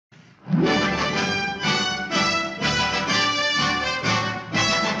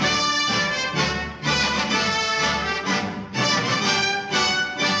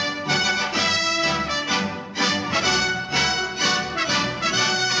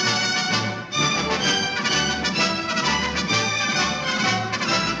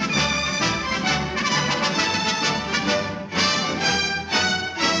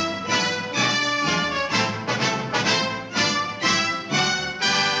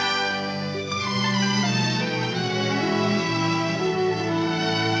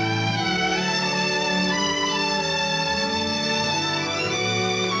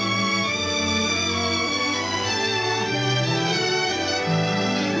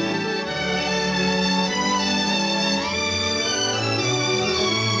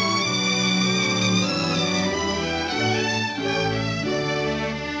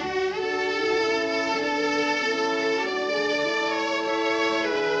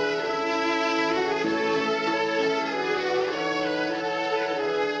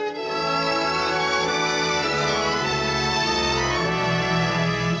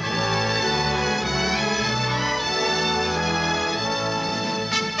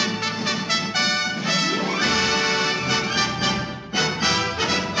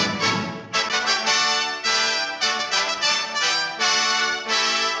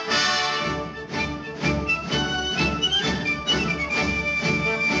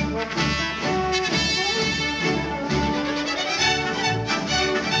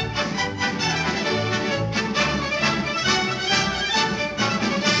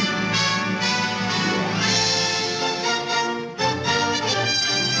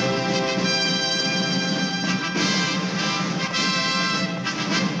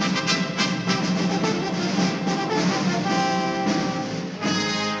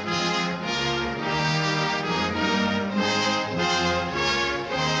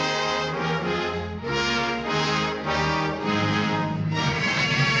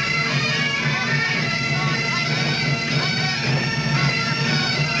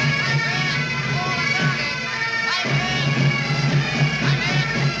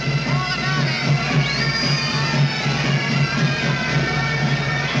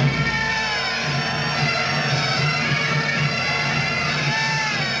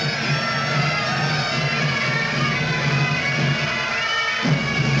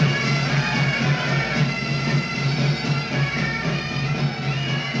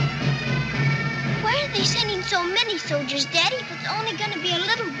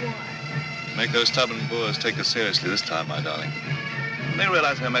Make those stubborn Boers take us seriously this time, my darling. When they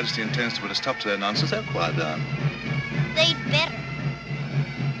realize Her Majesty intends to put a stop to their nonsense, they'll quiet down. They'd better.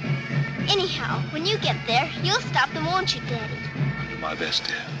 Anyhow, when you get there, you'll stop them, won't you, Daddy? I'll do my best,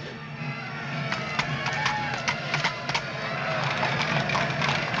 dear.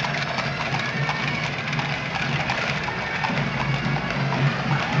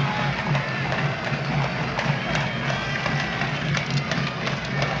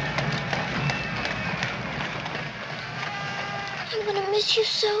 I'm gonna miss you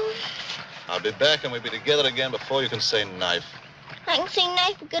so. I'll be back and we'll be together again before you can say knife. I can say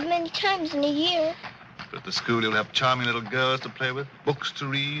knife a good many times in a year. But at the school, you'll have charming little girls to play with, books to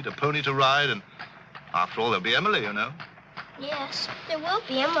read, a pony to ride, and after all, there'll be Emily, you know. Yes, there will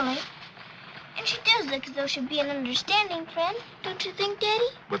be Emily. And she does look as though she'd be an understanding friend, don't you think, Daddy?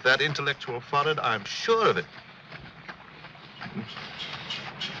 With that intellectual forehead, I'm sure of it.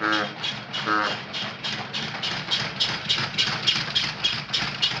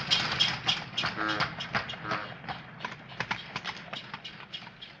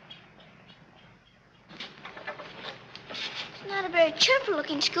 Not a very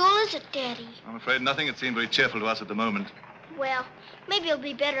cheerful-looking school, is it, Daddy? I'm afraid nothing had seemed very cheerful to us at the moment. Well, maybe it'll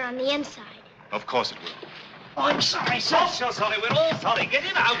be better on the inside. Of course it will. Oh, I'm sorry, sir. Oh, so sorry. We're all sorry. Get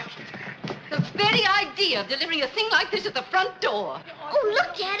him out. The very idea of delivering a thing like this at the front door. Oh,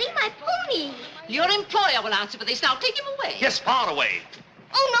 look, Daddy, my pony. Your employer will answer for this. Now take him away. Yes, far away.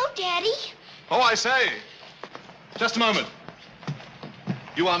 Oh, no, Daddy. Oh, I say. Just a moment.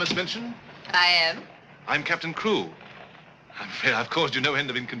 You are Miss Minchin? I am. I'm Captain Crewe. I'm afraid I've caused you no end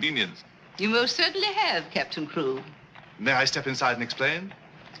of inconvenience. You most certainly have, Captain Crewe. May I step inside and explain?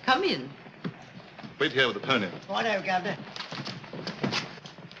 Come in. Wait here with the pony. Righto, Governor.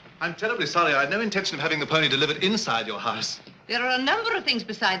 I'm terribly sorry. I had no intention of having the pony delivered inside your house. There are a number of things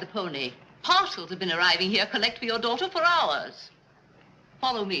beside the pony. Parcels have been arriving here collect for your daughter for hours.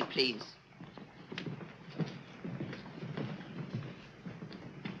 Follow me, please.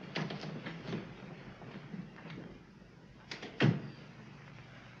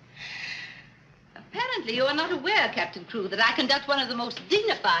 Apparently, you are not aware, Captain Crewe, that I conduct one of the most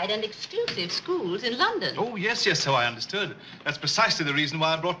dignified and exclusive schools in London. Oh, yes, so I understood. That's precisely the reason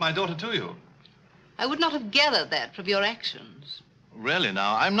why I brought my daughter to you. I would not have gathered that from your actions. Really,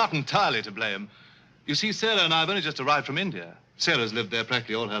 now, I'm not entirely to blame. You see, Sarah and I have only just arrived from India. Sarah's lived there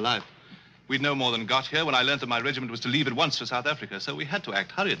practically all her life. We'd no more than got here when I learned that my regiment was to leave at once for South Africa, so we had to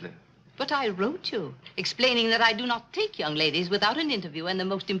act hurriedly. But I wrote you, explaining that I do not take young ladies without an interview and the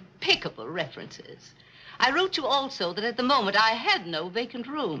most impeccable references. I wrote you also that at the moment I had no vacant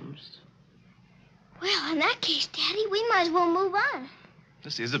rooms. Well, in that case, Daddy, we might as well move on.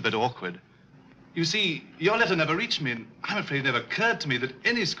 This is a bit awkward. You see, your letter never reached me, and I'm afraid it never occurred to me that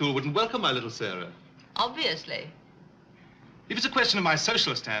any school wouldn't welcome my little Sarah. Obviously. If it's a question of my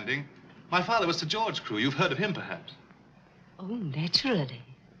social standing, my father was Sir George Crewe. You've heard of him, perhaps. Oh, naturally.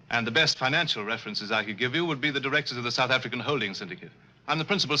 And the best financial references I could give you would be the directors of the South African Holding Syndicate. I'm the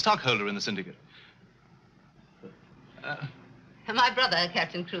principal stockholder in the syndicate. My brother,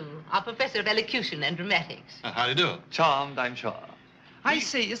 Captain Crewe, our professor of elocution and dramatics. How do you do? Charmed, I'm sure. I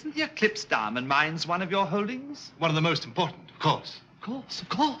say, isn't the Eclipse Diamond Mines one of your holdings? One of the most important, of course. Of course, of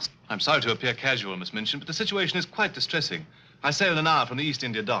course. I'm sorry to appear casual, Miss Minchin, but the situation is quite distressing. I sail in an hour from the East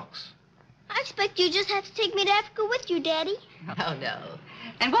India docks. I expect you just have to take me to Africa with you, Daddy. Oh, no.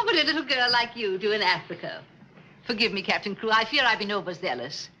 And what would a little girl like you do in Africa? Forgive me, Captain Crewe. I fear I've been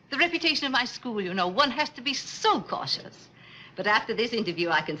overzealous. The reputation of my school, you know, one has to be so cautious. But after this interview,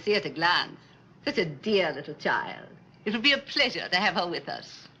 I can see at a glance. Such a dear little child. It would be a pleasure to have her with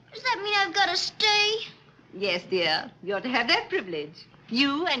us. Does that mean I've got to stay? Yes, dear. You're to have that privilege.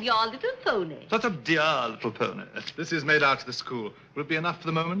 You and your little pony. Such a dear little pony. This is made out to the school. Will it be enough for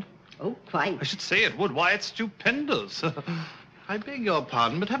the moment? Oh, quite. I should say it would. Why, it's stupendous. I beg your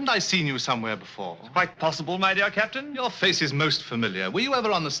pardon, but haven't I seen you somewhere before? Quite possible, my dear Captain. Your face is most familiar. Were you ever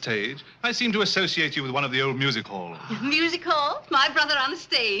on the stage? I seem to associate you with one of the old music halls. Music hall? My brother on the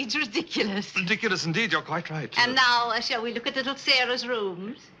stage. Ridiculous. Ridiculous indeed. You're quite right. And now, shall we look at little Sarah's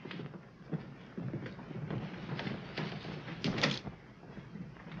rooms?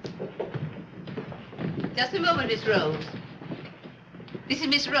 Just a moment, Miss Rose. This is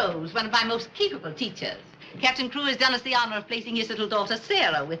Miss Rose, one of my most capable teachers. Captain Crewe has done us the honor of placing his little daughter,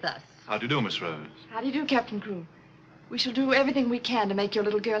 Sarah, with us. How do you do, Miss Rose? How do you do, Captain Crewe? We shall do everything we can to make your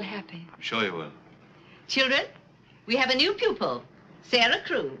little girl happy. I'm sure you will. Children, we have a new pupil, Sarah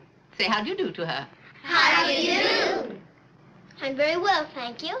Crewe. Say how do you do to her. How do you do? I'm very well,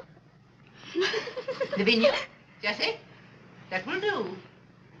 thank you. Lavinia, Jessie, that will do.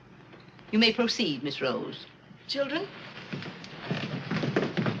 You may proceed, Miss Rose. Children?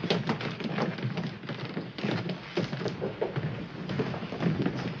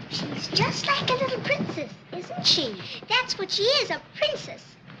 She's just like a little princess, isn't she? That's what she is, a princess.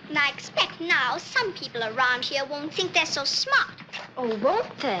 And I expect now some people around here won't think they're so smart. Oh,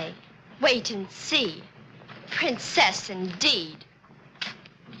 won't they? Wait and see. Princess, indeed.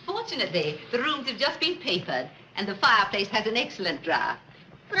 Fortunately, the rooms have just been papered, and the fireplace has an excellent draft.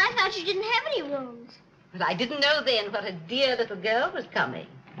 But I thought you didn't have any rooms. But I didn't know then what a dear little girl was coming.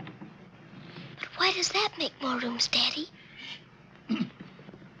 But why does that make more rooms, Daddy?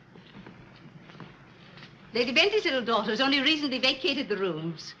 Lady Bentley's little daughter has only recently vacated the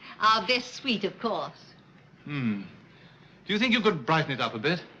rooms. Our best suite, of course. Do you think you could brighten it up a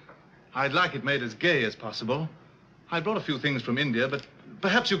bit? I'd like it made as gay as possible. I brought a few things from India, but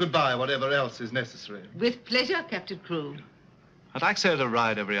perhaps you could buy whatever else is necessary. With pleasure, Captain Crewe. I'd like Sarah to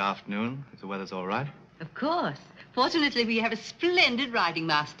ride every afternoon, if the weather's all right. Of course. Fortunately, we have a splendid riding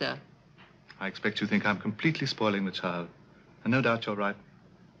master. I expect you think I'm completely spoiling the child. And no doubt you're right.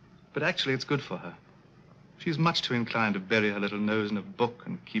 But actually, it's good for her. She's much too inclined to bury her little nose in a book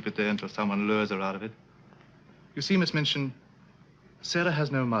and keep it there until someone lures her out of it. You see, Miss Minchin, Sarah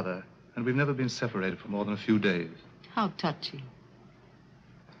has no mother, and we've never been separated for more than a few days. How touching.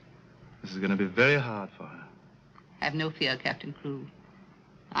 This is going to be very hard for her. Have no fear, Captain Crewe.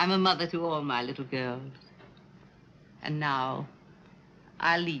 I'm a mother to all my little girls. And now,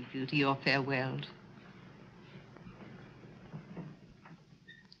 I'll leave you to your farewells.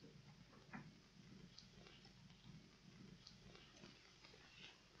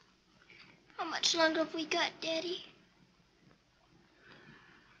 How much longer have we got, Daddy?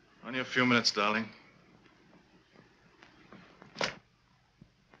 Only a few minutes, darling.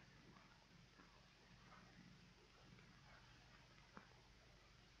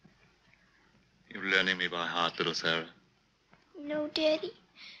 You're learning me by heart, little Sarah. No, Daddy.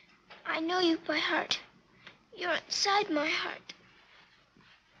 I know you by heart. You're inside my heart.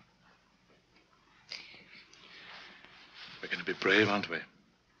 We're going to be brave, aren't we?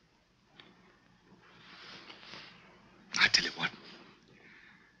 I tell you what.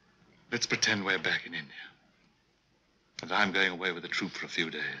 Let's pretend we're back in India. And I'm going away with the troop for a few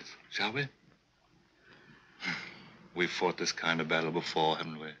days, shall we? We've fought this kind of battle before,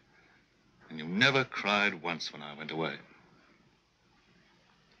 haven't we? And you never cried once when I went away.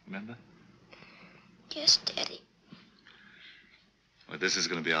 Remember? Yes, Daddy. Well, this is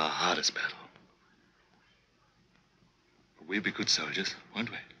going to be our hardest battle. But we'll be good soldiers, won't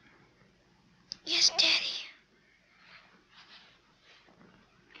we? Yes, Daddy.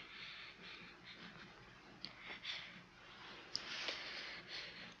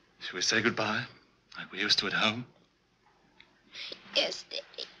 Shall we say goodbye, like we used to at home? Yes,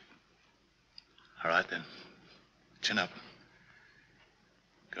 Daddy. All right, then. Chin up.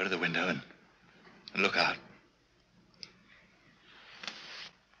 Go to the window and look out.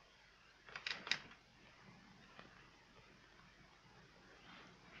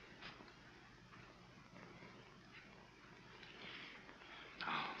 Now,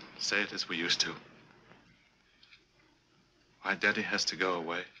 say it as we used to. My daddy has to go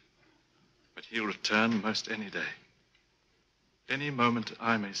away, but he'll return most any day. Any moment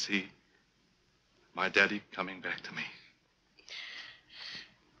I may see my daddy coming back to me.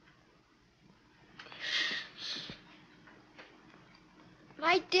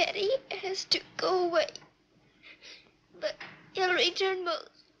 My daddy has to go away, but he'll return most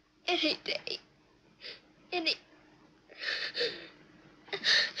any day. I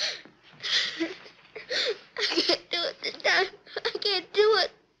can't do it this time. I can't do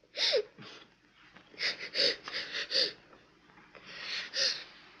it.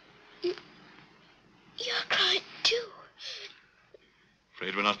 You're crying too.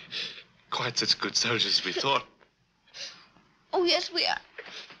 Afraid we're not quite such good soldiers as we thought. Oh, yes, we are.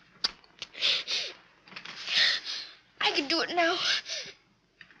 I can do it now.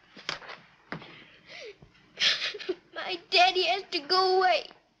 My daddy has to go away,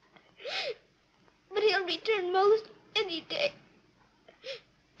 but he'll return most any day.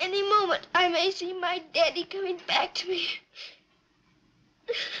 Any moment, I may see my daddy coming back to me.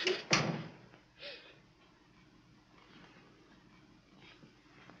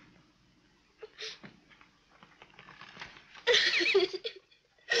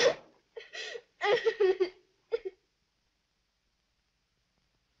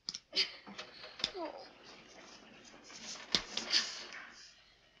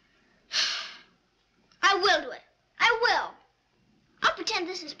 I will do it. I will. I'll pretend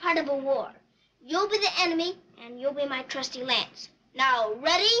this is part of a war. You'll be the enemy, and you'll be my trusty lance. Now,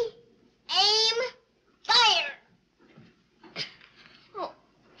 ready Aim. Fire. Oh.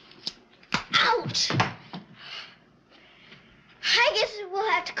 Ouch. I guess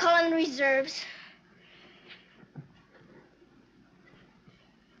we'll have to call in reserves.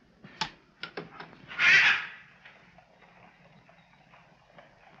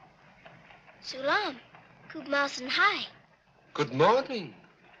 Sulam, Kub Mouse and Hi. Good morning.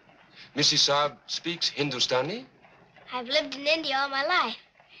 Mrs. Saab speaks Hindustani? I've lived in India all my life.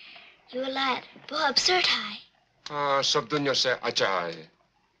 You a lad, Boab Surtai. Ah, sab dunya se acha hai.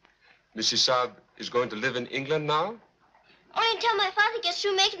 Mrs. Saab is going to live in England now? Only until my father gets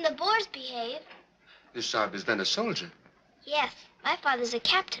through making the Boers behave. Mrs. Saab is then a soldier. Yes, my father's a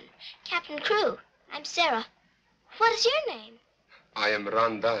captain. Captain Crew. I'm Sarah. What is your name? I am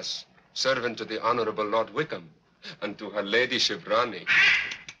Ran Das, servant to the Honorable Lord Wickham, and to her ladyship Rani.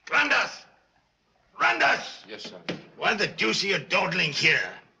 Randas! Randas! Yes, sir. What the deuce are you dawdling here?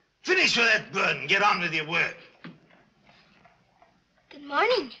 Finish with that bird and get on with your work. Good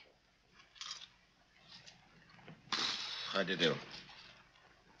morning. How do you do?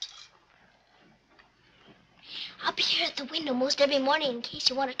 I'll be here at the window most every morning in case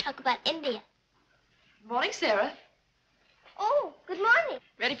you want to talk about India. Good morning, Sarah. Oh, good morning.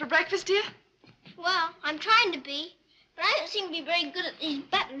 Ready for breakfast, dear? Well, I'm trying to be, but I don't seem to be very good at these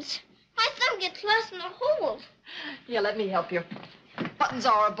buttons. My thumb gets lost in the holes. Yeah, let me help you. Buttons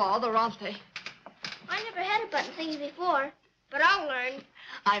are a bother, aren't they? I never had to button things before, but I'll learn.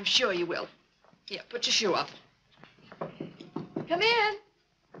 I'm sure you will. Here, put your shoe up. Come in.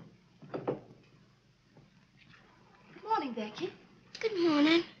 Good morning, Becky. Good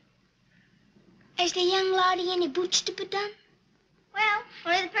morning. Is the young laddie any boots to be done? Well,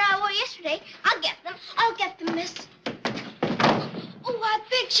 only the pair I wore yesterday. I'll get them. I'll get them, miss. Oh, I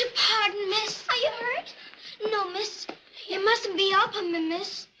beg your pardon, miss. Are you hurt? No, miss. You mustn't be up on me,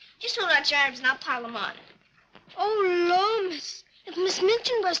 miss. Just hold out your arms and I'll pile them on. Oh, Lord, miss. If Miss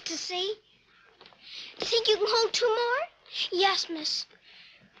Minchin was to see. You think you can hold two more? Yes, miss.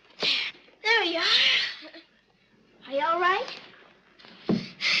 There you are. Are you all right?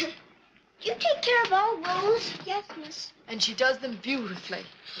 You take care of all those? Yes, miss. And she does them beautifully.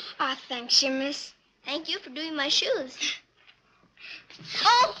 Ah, thanks you, miss. Thank you for doing my shoes.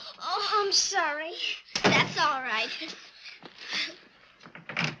 Oh, I'm sorry. That's all right.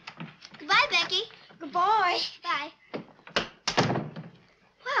 Goodbye, Becky. Goodbye. Bye.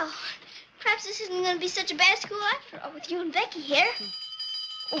 Well, perhaps this isn't going to be such a bad school after all with you and Becky here.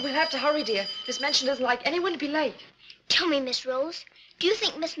 Oh, we'll have to hurry, dear. Miss Minchin doesn't like anyone to be late. Tell me, Miss Rose, do you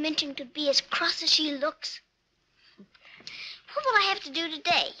think Miss Minchin could be as cross as she looks? What will I have to do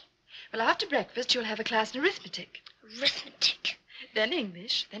today? Well, after breakfast, you'll have a class in arithmetic. Arithmetic. Then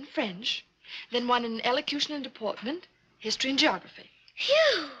English, then French, then one in elocution and deportment, history and geography.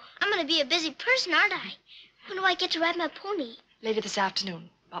 Phew! I'm going to be a busy person, aren't I? When do I get to ride my pony? Later this afternoon,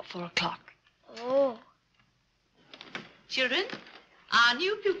 about 4 o'clock. Oh. Children, our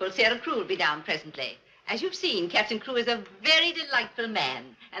new pupil, Sarah Crew, will be down presently. As you've seen, Captain Crew is a very delightful man,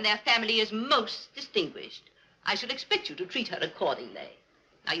 and their family is most distinguished. I should expect you to treat her accordingly.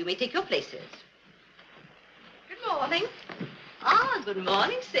 Now, you may take your places. Good morning. Ah, good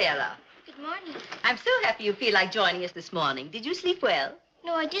morning, Sarah. Good morning. I'm so happy you feel like joining us this morning. Did you sleep well?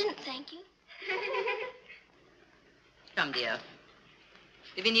 No, I didn't, thank you. Come, dear.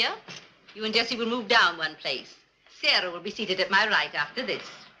 Lavinia, you and Jessie will move down one place. Sarah will be seated at my right after this.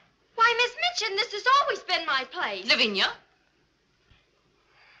 Why, Miss Minchin, this has always been my place. Lavinia.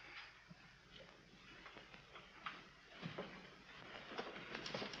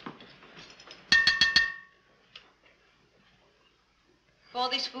 For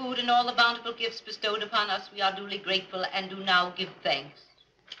this food and all the bountiful gifts bestowed upon us, we are duly grateful and do now give thanks.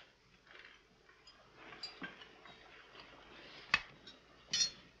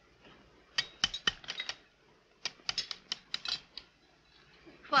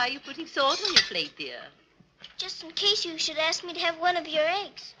 Why are you putting salt on your plate, dear? Just in case you should ask me to have one of your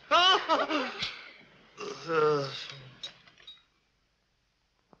eggs.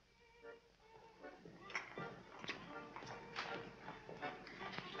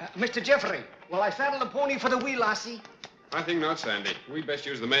 Mr. Jeffrey, will I saddle a pony for the wee lassie? I think not, Sandy. We'd best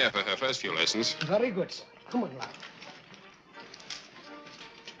use the mare for her first few lessons. Very good, sir. Come on, lad.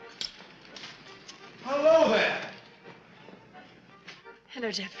 Hello there. Hello,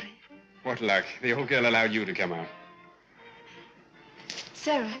 Jeffrey. What luck. The old girl allowed you to come out.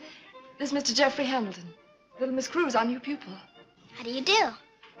 Sarah, this is Mr. Jeffrey Hamilton. Little Miss Crew's our new pupil. How do you do?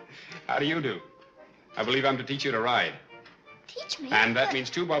 How do you do? I believe I'm to teach you to ride. Teach me. And that means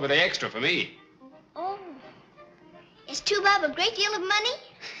 2 bob a day extra for me. Oh. Is 2 bob a great deal of money?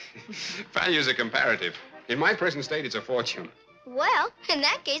 Values are comparative. In my present state, it's a fortune. Well, in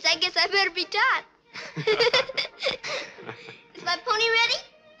that case, I guess I better be taught. Is my pony ready?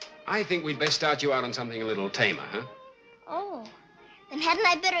 I think we'd best start you out on something a little tamer, huh? Oh, then hadn't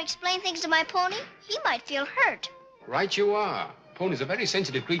I better explain things to my pony? He might feel hurt. Right you are. Ponies are very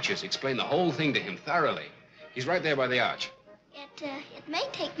sensitive creatures. Explain the whole thing to him thoroughly. He's right there by the arch. It may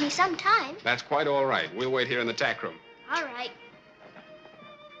take me some time. That's quite all right. We'll wait here in the tack room. All right.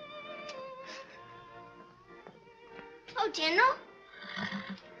 Oh, General.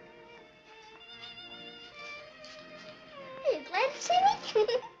 Are you glad to see me?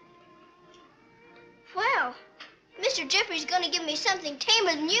 Well, Mr. Jeffrey's going to give me something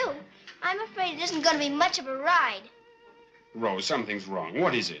tamer than you. I'm afraid it isn't going to be much of a ride. Rose, something's wrong.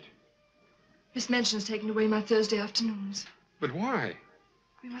 What is it? Miss Minchin's taken away my Thursday afternoons. But why?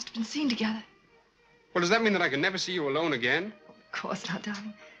 We must have been seen together. Well, does that mean that I can never see you alone again? Of course not,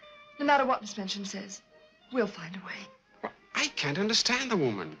 darling. No matter what Miss Minchin says, we'll find a way. Well, I can't understand the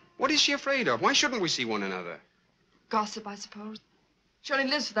woman. What is she afraid of? Why shouldn't we see one another? Gossip, I suppose. She only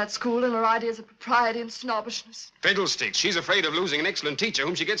lives for that school and her ideas of propriety and snobbishness. Fiddlesticks. She's afraid of losing an excellent teacher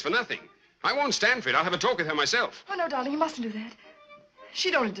whom she gets for nothing. I won't stand for it. I'll have a talk with her myself. Oh, no, darling, you mustn't do that.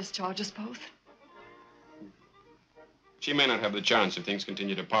 She'd only discharge us both. She may not have the chance if things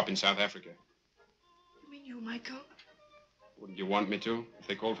continue to pop in South Africa. You mean you might go? Wouldn't you want me to, if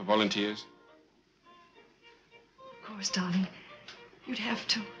they called for volunteers? Of course, darling. You'd have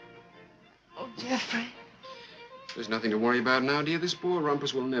to. Oh, Jeffrey. There's nothing to worry about now, dear. This poor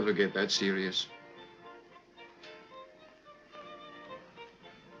rumpus will never get that serious.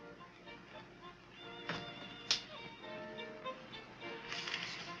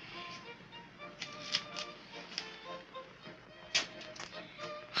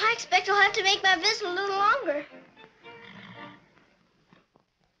 I expect I'll have to make my visit a little longer.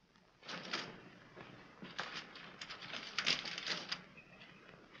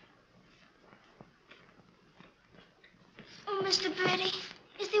 Oh, Mr. Brady,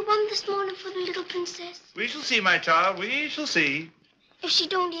 is there one this morning for the little princess? We shall see, my child. We shall see. If she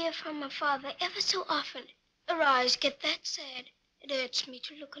don't hear from her father ever so often, her eyes get that sad. It hurts me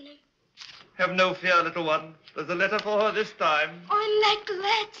to look on them. Have no fear, little one. There's a letter for her this time. Oh, I'm that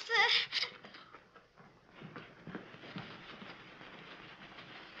glad, sir.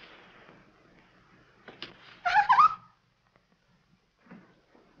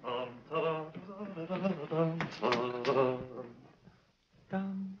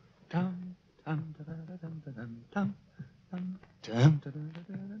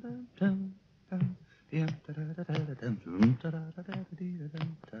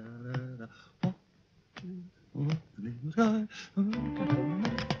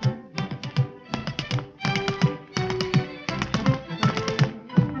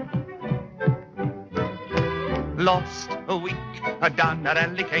 Lost a week, down at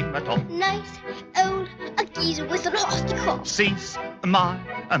alley came a top. Nice old geezer with a nasty cough. Sees my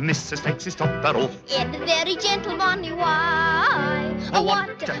Mrs. takes his topper off. In a very gentlemanly way. Oh, what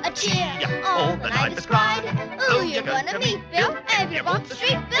a cheer all the night has cried. Who you gonna meet, Bill? Have you walked the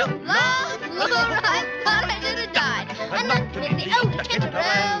street, Bill? Love, I thought I should have died. I'm not in the old kitchen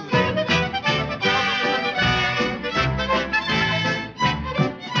room.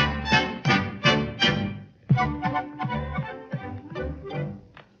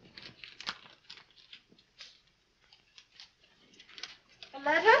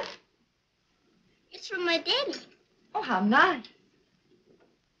 Letter? It's from my daddy. Oh, how nice.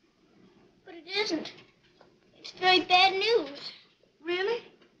 But it isn't. It's very bad news. Really?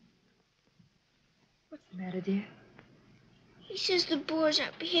 What's the matter, dear? He says the Boers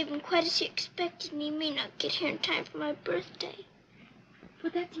aren't behaving quite as he expected, and he may not get here in time for my birthday.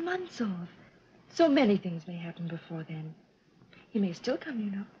 But that's months off. So many things may happen before then. He may still come,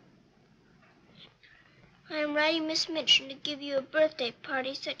 you know. I am writing Miss Minchin to give you a birthday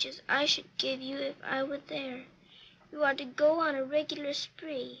party such as I should give you if I were there. You are to go on a regular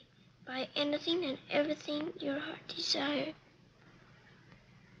spree, buy anything and everything your heart desires.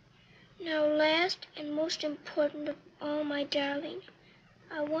 Now, last and most important of all, my darling,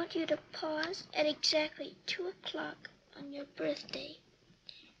 I want you to pause at exactly 2 o'clock on your birthday.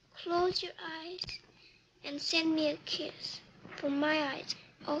 Close your eyes and send me a kiss, for my eyes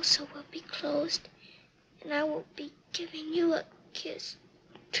also will be closed. And I will be giving you a kiss,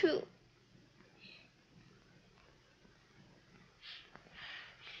 too.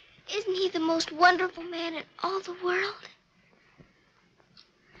 Isn't he the most wonderful man in all the world?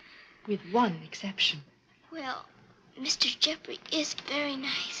 With one exception. Well, Mr. Jeffrey is very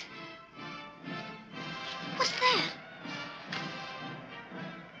nice. What's that?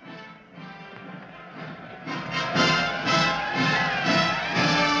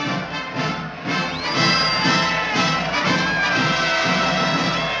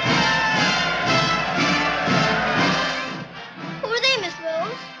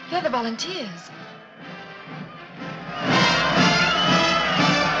 volunteers.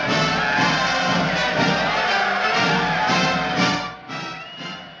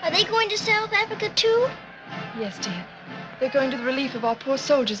 Are they going to South Africa, too? Yes, dear. They're going to the relief of our poor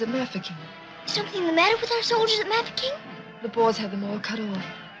soldiers at Mafeking. Is something the matter with our soldiers at Mafeking? The Boers have them all cut off.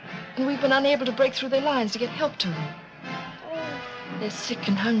 And we've been unable to break through their lines to get help to them. They're sick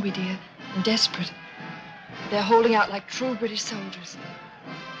and hungry, dear, and desperate. They're holding out like true British soldiers.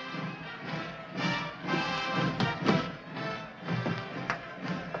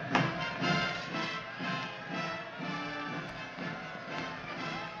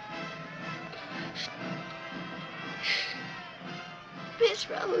 Miss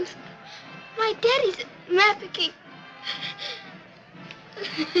Rose, my daddy's at Mafeking.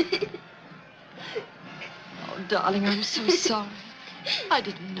 Oh, darling, I'm so sorry. I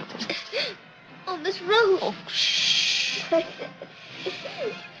didn't know. Oh, Miss Rose. Oh, shh.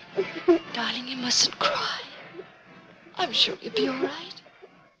 Darling, you mustn't cry. I'm sure you'll be all right.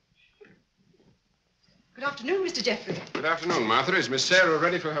 Good afternoon, Mr. Jeffrey. Good afternoon, Martha. Is Miss Sarah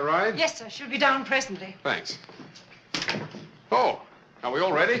ready for her ride? Yes, sir. She'll be down presently. Thanks. Oh, are we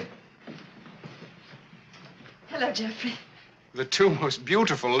all ready? Hello, Jeffrey. The two most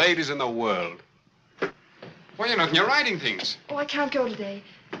beautiful ladies in the world. Why, you're not in your riding things. Oh, I can't go today.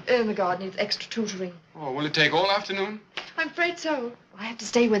 Irmagard needs extra tutoring. Oh, will it take all afternoon? I'm afraid so. I have to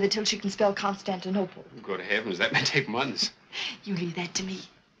stay with her till she can spell Constantinople. Good heavens, that may take months. You leave that to me.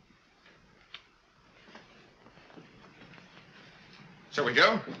 Shall we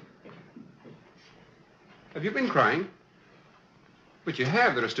go? Have you been crying? But you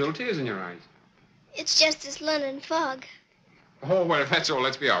have. There are still tears in your eyes. It's just this London fog. Oh, well, if that's all,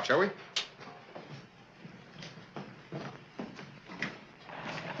 let's be off, shall we?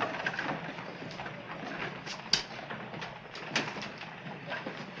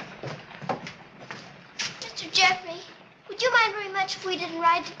 Mr. Jeffrey, would you mind very much if we didn't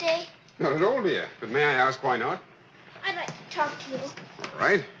ride today? Not at all, dear. But may I ask why not? I'd like to talk to you. All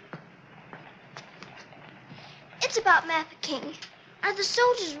right. It's about Mafeking. Are the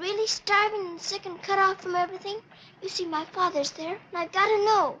soldiers really starving and sick and cut off from everything? You see, my father's there, and I've got to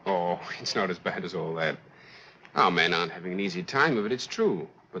know. Oh, it's not as bad as all that. Our men aren't having an easy time of it, it's true.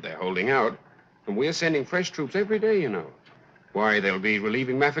 But they're holding out. And we're sending fresh troops every day, you know. Why, they'll be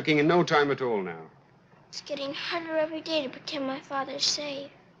relieving Mafeking in no time at all now. It's getting harder every day to pretend my father's safe.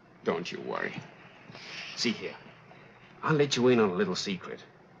 Don't you worry. See here. I'll let you in on a little secret.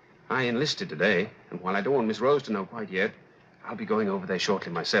 I enlisted today, and while I don't want Miss Rose to know quite yet, I'll be going over there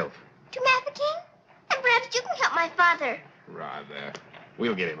shortly myself. To Mafeking? And perhaps you can help my father. Rather.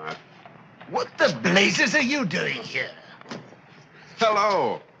 We'll get him out. What the blazes are you doing here?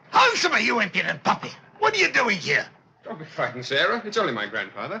 Hello. Answer me, you impudent puppy. What are you doing here? Don't be frightened, Sarah. It's only my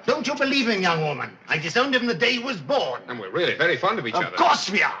grandfather. Don't you believe him, young woman? I disowned him the day he was born. And we're really very fond of each other. Of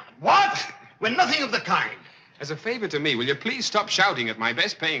course we are. What? We're nothing of the kind. As a favor to me, will you please stop shouting at my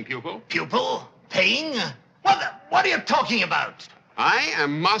best-paying pupil? Pupil? Paying? What are you talking about? I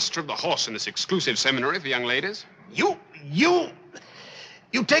am master of the horse in this exclusive seminary for young ladies. You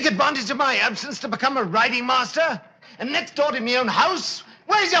take advantage of my absence to become a riding master? And next door to my own house?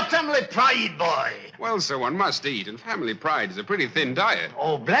 Where's your family pride, boy? Well, sir, one must eat, and family pride is a pretty thin diet.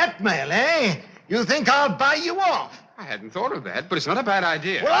 Oh, blackmail, eh? You think I'll buy you off? I hadn't thought of that, but it's not a bad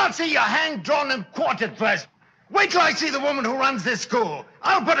idea. Well, I'll see you hanged, drawn, and quartered first. Wait till I see the woman who runs this school.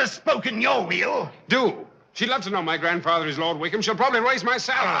 I'll put a spoke in your wheel. Do. She'd love to know my grandfather is Lord Wickham. She'll probably raise my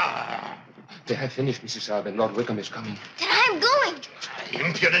salary. They have finished, Mrs. Albin. Lord Wickham is coming. Then I'm going.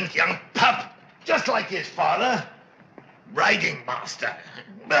 Impudent young pup. Just like his father. Riding master.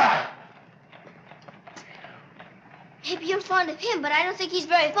 Bah! Maybe you're fond of him, but I don't think he's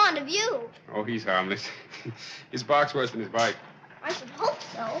very fond of you. Oh, he's harmless. His bark's worse than his bite. I should hope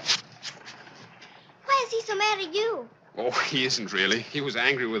so. Why is he so mad at you? Oh, he isn't really. He was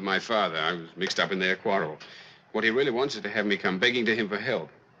angry with my father. I was mixed up in their quarrel. What he really wants is to have me come begging to him for help.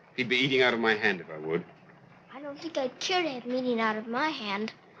 He'd be eating out of my hand if I would. I don't think I'd care to have him eating out of my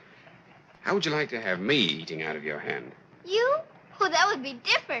hand. How would you like to have me eating out of your hand? You? Oh, that would be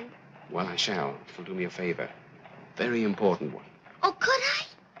different. Well, I shall, if you'll do me a favor. Very important one. Oh, could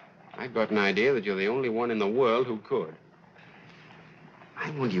I? I've got an idea that you're the only one in the world who could. I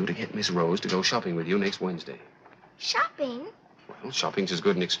want you to get Miss Rose to go shopping with you next Wednesday. Shopping? Well, shopping's as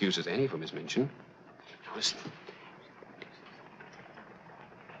good an excuse as any for Miss Minchin. Now, listen.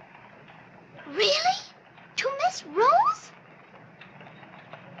 Really? To Miss Rose?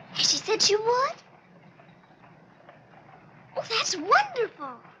 Has she said she would? Oh, that's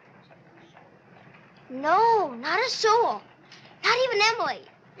wonderful. No, not a soul. Not even Emily.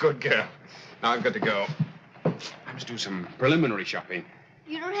 Good girl. Now I've got to go. I must do some preliminary shopping.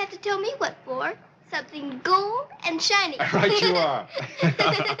 You don't have to tell me what for. Something gold and shiny. Right you are.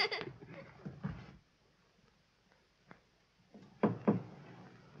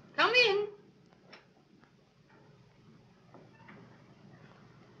 Come in.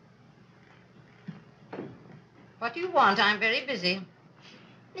 What do you want? I'm very busy.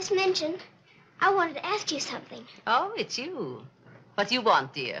 Miss Minchin, I wanted to ask you something. Oh, it's you. What do you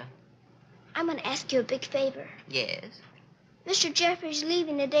want, dear? I'm going to ask you a big favor. Yes. Mr. Jeffrey's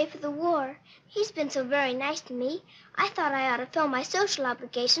leaving today for the war. He's been so very nice to me. I thought I ought to fill my social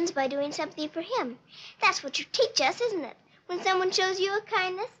obligations by doing something for him. That's what you teach us, isn't it? When someone shows you a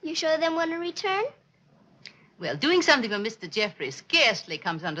kindness, you show them one in return. Well, doing something for Mr. Jeffrey scarcely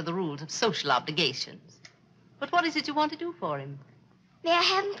comes under the rules of social obligations. But what is it you want to do for him? May I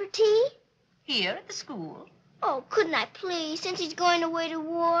have him for tea? Here at the school? Oh, couldn't I please, since he's going away to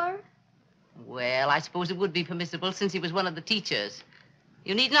war? Well, I suppose it would be permissible since he was one of the teachers.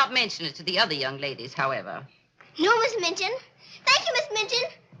 You need not mention it to the other young ladies, however. No, Miss Minchin. Thank you, Miss Minchin.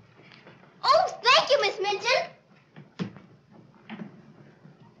 Oh, thank you, Miss Minchin.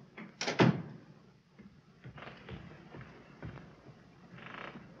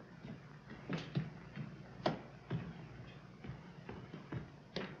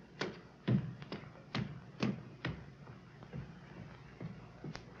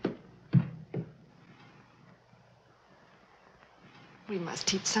 We must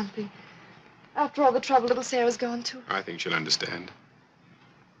teach something. After all the trouble little Sarah's gone to. I think she'll understand.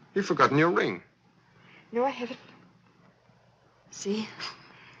 You've forgotten your ring. No, I haven't. See?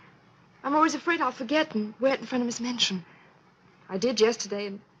 I'm always afraid I'll forget and wear it in front of Miss Minchin. I did yesterday,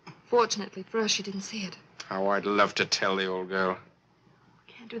 and fortunately for us, she didn't see it. How I'd love to tell the old girl.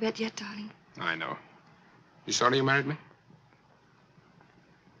 Can't do that yet, darling. I know. You sorry you married me?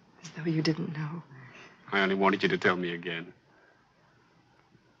 As though you didn't know. I only wanted you to tell me again.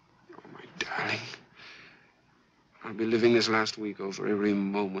 Oh, my darling. I'll be living this last week over every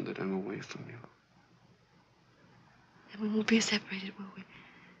moment that I'm away from you. And we won't be separated, will we?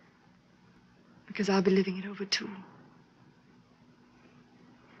 Because I'll be living it over, too.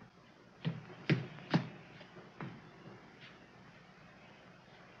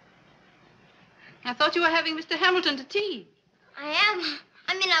 I thought you were having Mr. Hamilton to tea. I am.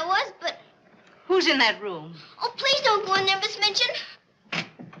 I was, but... Who's in that room? Oh, please don't go in there, Miss Minchin.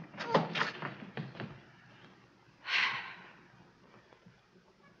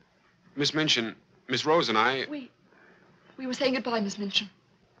 Miss Minchin, Miss Rose and I... We were saying goodbye, Miss Minchin.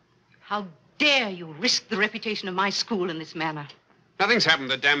 How dare you risk the reputation of my school in this manner? Nothing's happened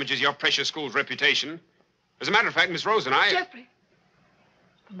that damages your precious school's reputation. As a matter of fact, Miss Rose and I... Jeffrey,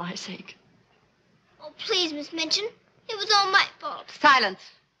 for my sake. Oh, please, Miss Minchin. It was all my fault. Silence.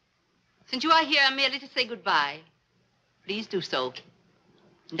 Since you are here merely to say goodbye, please do so.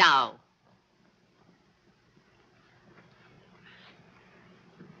 Now.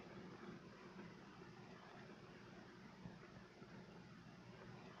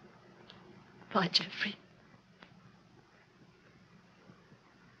 Bye, Jeffrey.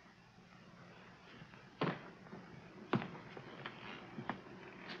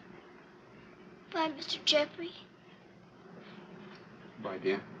 Bye, Mr. Jeffrey. Bye,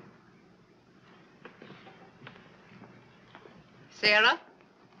 dear. Sarah,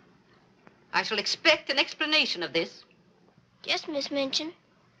 I shall expect an explanation of this. Yes, Miss Minchin.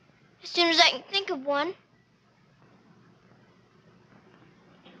 As soon as I can think of one.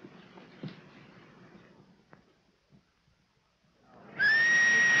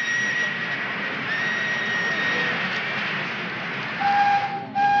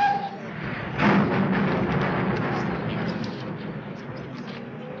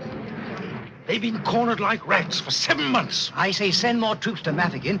 They've been cornered like rats for 7 months. I say send more troops to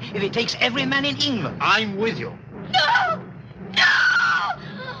Mafeking if it takes every man in England. I'm with you. No! No!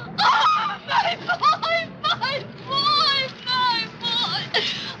 Oh, my boy! My boy! My boy!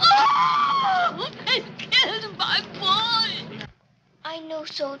 Oh! They killed my boy! I know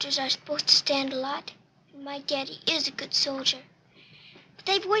soldiers are supposed to stand a lot, and my daddy is a good soldier. But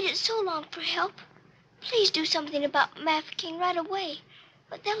they've waited so long for help. Please do something about Mafeking right away,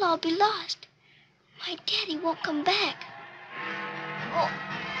 or they'll all be lost. My daddy won't come back. Oh.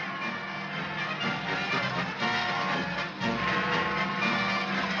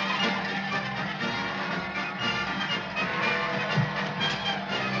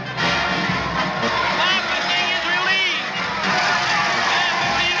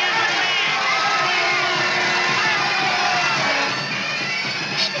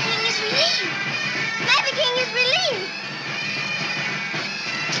 Mafeking is relieved!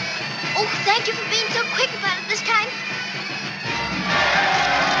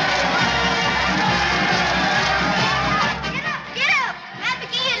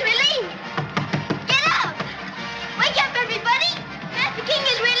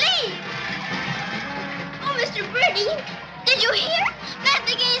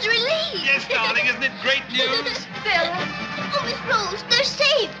 thinking he's relieved. Yes, darling, isn't it great news? Sarah. Oh, Miss Rose, they're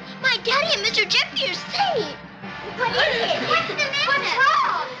saved. My daddy and Mr. Jeffrey are saved. What is it? What's the matter? What's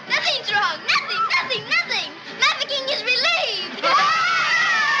wrong? Nothing's wrong. Nothing. Mafeking is relieved. Children.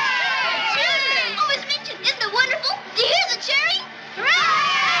 Oh, Miss Minchin, isn't it wonderful? Do you hear the cheering? Hooray!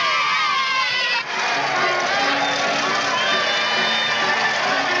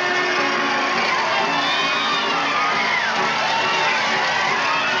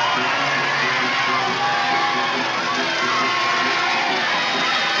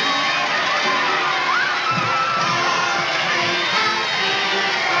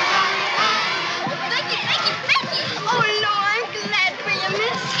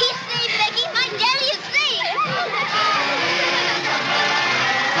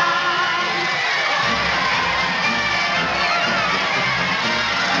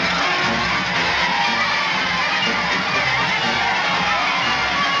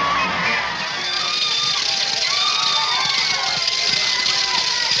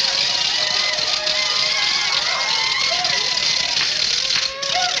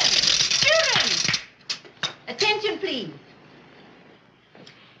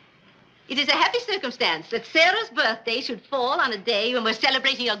 It is a happy circumstance that Sarah's birthday should fall on a day when we're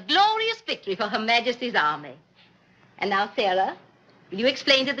celebrating a glorious victory for Her Majesty's army. And now, Sarah, will you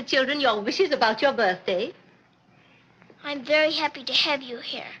explain to the children your wishes about your birthday? I'm very happy to have you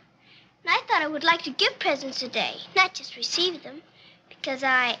here. And I thought I would like to give presents today, not just receive them, because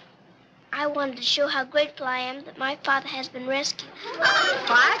I wanted to show how grateful I am that my father has been rescued.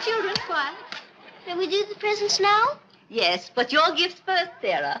 Quiet, children, quiet. May we do the presents now? Yes, but your gifts first,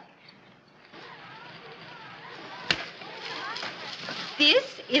 Sarah. This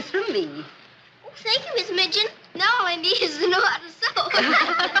is from me. Oh, thank you, Miss Minchin. Now all I need is to know how to sew.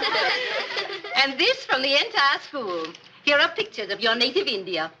 And this from the entire school. Here are pictures of your native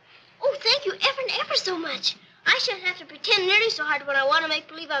India. Oh, thank you ever and ever so much. I shan't have to pretend nearly so hard when I want to make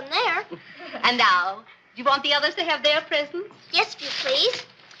believe I'm there. And now, do you want the others to have their presents? Yes, if you please.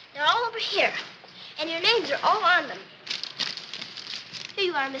 They're all over here. And your names are all on them. Here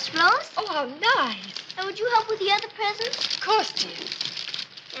you are, Miss Rose. Oh, how nice. And would you help with the other presents? Of course, dear.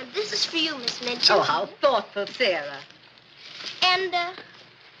 And this is for you, Miss Minchin. Oh, how thoughtful, Sarah. And,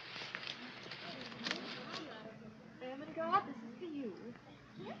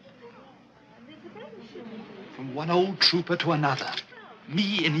 From one old trooper to another.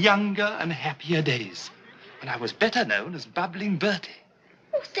 Me in younger and happier days, when I was better known as Bubbling Bertie.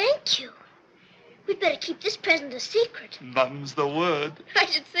 Oh, thank you. We'd better keep this present a secret. Mum's the word. I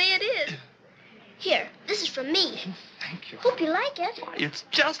should say it is. Here, this is from me. Thank you. Hope you like it. Why, it's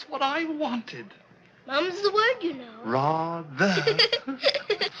just what I wanted. Mum's the word, you know. Rather.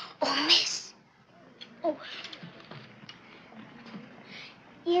 Oh, miss. Oh.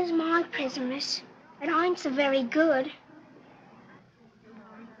 Here's my present, miss. It ain't so very good.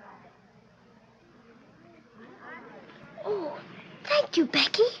 Oh, thank you,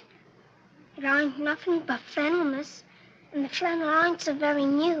 Becky. It ain't nothing but flannel, miss. And the flannel ain't so very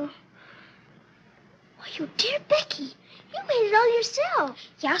new. Oh, you dear Becky. You made it all yourself.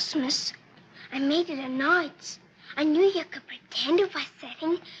 Yes, miss. I made it at nights. I knew you could pretend it was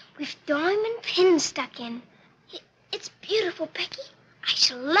setting with diamond pins stuck in. It's beautiful, Becky. I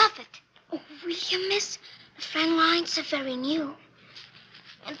shall love it. Oh, will you, miss? The flannel ain't so very new.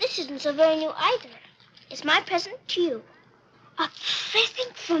 And this isn't so very new either. It's my present to you. A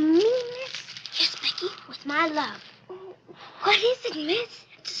present from me, miss? Yes, Becky, with my love. Oh, what is it, miss?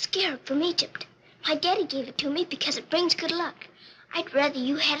 It's a scarab from Egypt. My daddy gave it to me because it brings good luck. I'd rather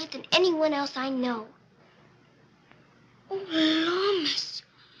you had it than anyone else I know. Oh, Lord, miss.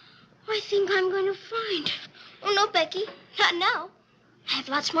 I think I'm going to find it. Oh, no, Becky, not now. I have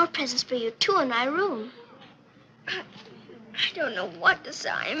lots more presents for you, too, in my room. I don't know what to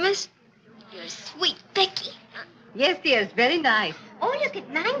say, miss. You're sweet, Becky. Yes, dear, it's very nice. Oh, look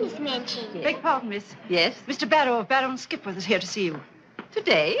at mine, Miss Minchin. Beg pardon, miss. Yes? Mr. Barrow of Barrow and Skipworth is here to see you.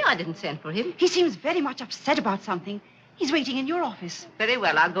 Today? I didn't send for him. He seems very much upset about something. He's waiting in your office. Very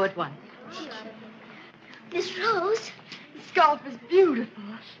well, I'll go at once. Miss Rose. The scarf is beautiful.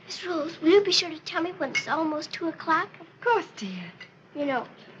 Miss Rose, will you be sure to tell me when it's almost 2 o'clock? Of course, dear. You know,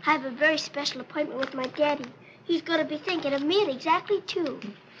 I have a very special appointment with my daddy. He's going to be thinking of me at exactly 2.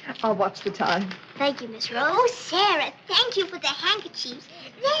 I'll watch the time. Thank you, Miss Rose. Oh, Sarah, thank you for the handkerchiefs.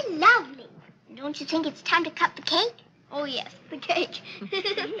 They're lovely. Don't you think it's time to cut the cake? Oh, yes, the cake.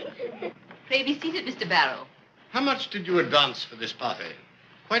 Pray be seated, Mr. Barrow. How much did you advance for this party?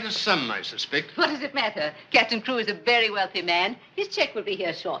 Quite a sum, I suspect. What does it matter? Captain Crewe is a very wealthy man. His check will be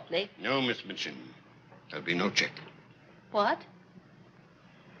here shortly. No, Miss Minchin. There'll be no check. What?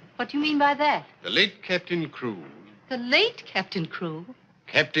 What do you mean by that? The late Captain Crewe. The late Captain Crewe?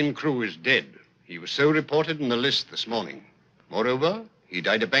 Captain Crewe is dead. He was so reported in the list this morning. Moreover, he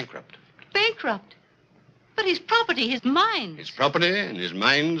died a bankrupt. Bankrupt? But his property, his mines. His property and his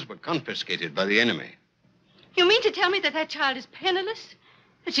mines were confiscated by the enemy. You mean to tell me that that child is penniless?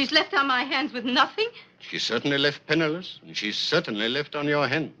 That she's left on my hands with nothing? She's certainly left penniless, and she's certainly left on your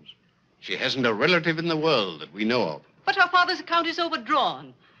hands. She hasn't a relative in the world that we know of. But her father's account is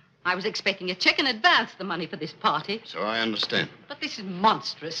overdrawn. I was expecting a check in advance, the money for this party. So I understand. But this is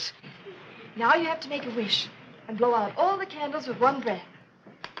monstrous. Now you have to make a wish and blow out all the candles with one breath.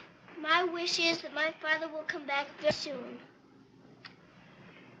 My wish is that my father will come back very soon.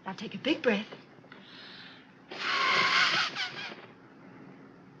 Now take a big breath. I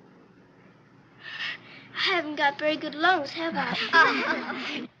haven't got very good lungs, have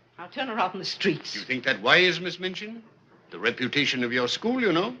I? I'll turn her out in the streets. You think that wise, Miss Minchin? The reputation of your school,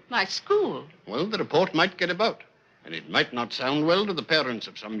 you know. My school? Well, the report might get about, and it might not sound well to the parents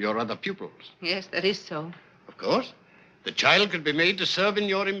of some of your other pupils. Yes, that is so. Of course. The child could be made to serve in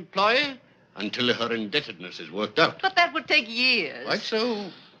your employ until her indebtedness is worked out. But that would take years. Quite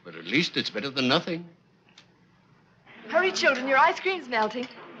so. But at least it's better than nothing. Hurry, children, your ice cream's melting.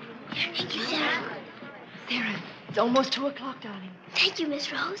 Thank you, Sarah. Sarah, it's almost 2 o'clock, darling. Thank you,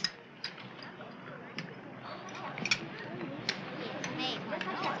 Miss Rose.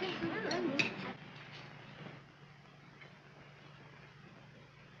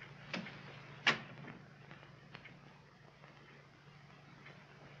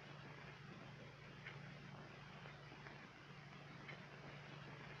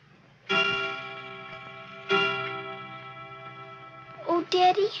 Oh,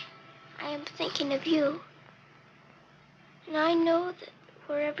 Daddy, I am thinking of you. And I know that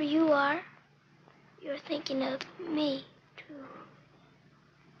wherever you are, you're thinking of me, too.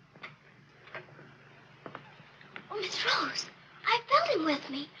 Oh, Miss Rose, I felt him with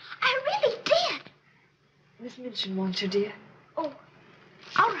me. I really did. Miss Minchin wants you, dear. Oh,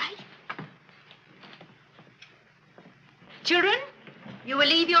 all right. Children, you will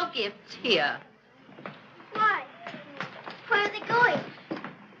leave your gifts here. Why? Where are they going?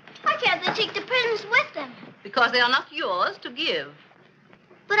 Why can't they take the presents with them? Because they are not yours to give.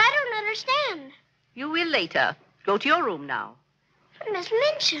 But I don't understand. You will later. Go to your room now. But Miss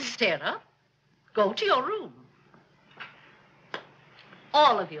Minchin. Sarah, go to your room.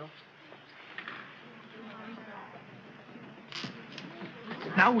 All of you.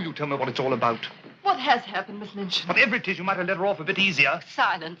 Now will you tell me what it's all about? What has happened, Miss Minchin? Whatever it is, you might have let her off a bit easier.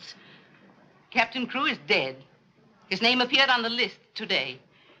 Silence. Captain Crewe is dead. His name appeared on the list today.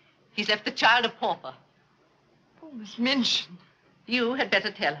 He's left the child a pauper. Oh, Miss Minchin. You had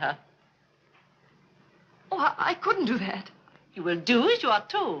better tell her. Oh, I couldn't do that. You will do as you are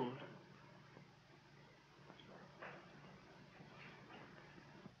told.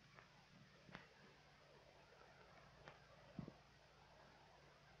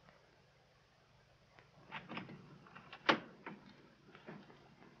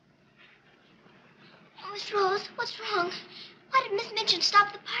 Oh, Miss Rose, what's wrong? Why did Miss Minchin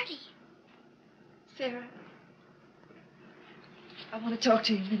stop the party? Sarah, I want to talk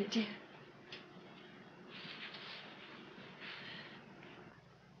to you a minute, dear.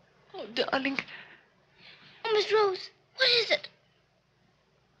 Oh, darling. Oh, Miss Rose, what is it?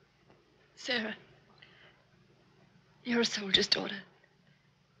 Sarah, you're a soldier's daughter.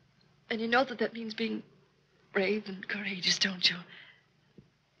 And you know that that means being brave and courageous, don't you?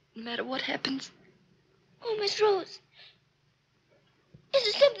 No matter what happens. Oh, Miss Rose, is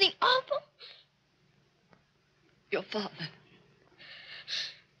it something awful? Your father.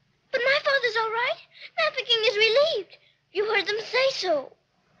 But my father's all right. Mafeking is relieved. You heard them say so.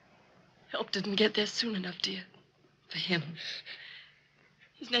 Help didn't get there soon enough, dear. For him.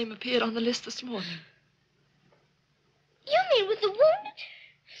 His name appeared on the list this morning. You mean with the wounded?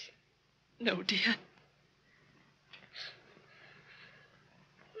 No, dear.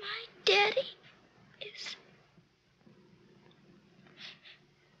 My daddy is...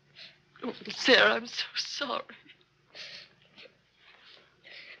 Oh, Sarah, I'm so sorry.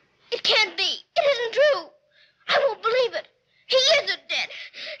 It can't be. It isn't true. I won't believe it. He isn't dead.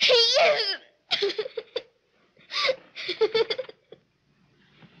 He isn't.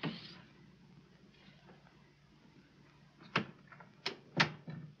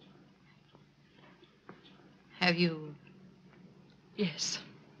 Have you? Yes.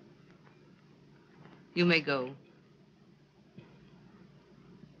 You may go.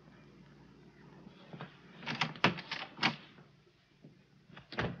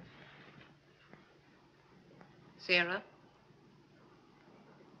 Sarah?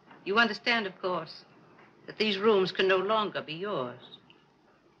 You understand, of course, that these rooms can no longer be yours.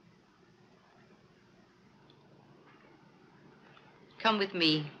 Come with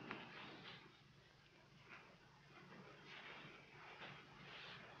me.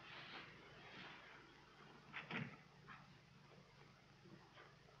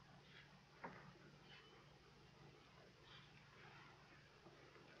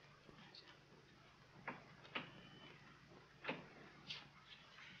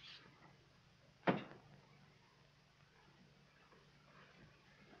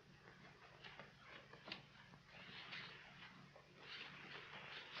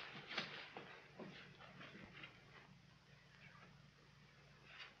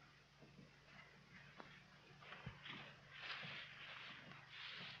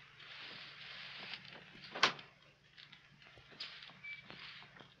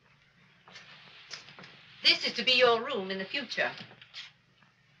 This is to be your room in the future.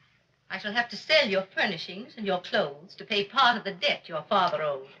 I shall have to sell your furnishings and your clothes to pay part of the debt your father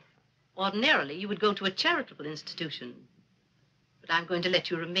owed. Ordinarily, you would go to a charitable institution, but I'm going to let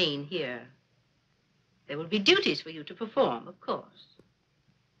you remain here. There will be duties for you to perform, of course.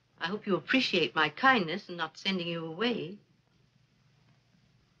 I hope you appreciate my kindness in not sending you away.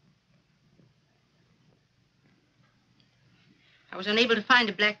 I was unable to find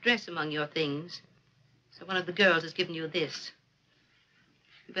a black dress among your things, so one of the girls has given you this.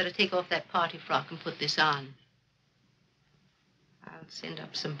 You better take off that party frock and put this on. I'll send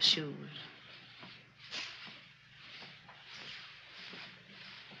up some shoes.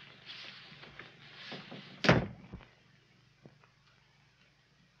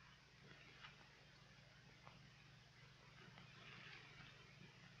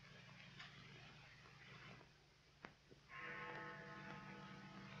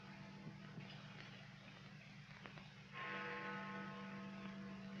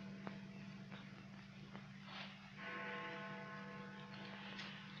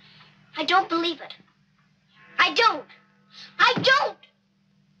 I don't believe it. I don't. I don't!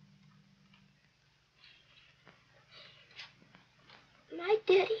 My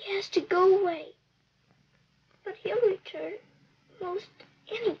daddy has to go away. But he'll return most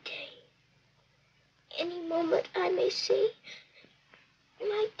any day. Any moment I may see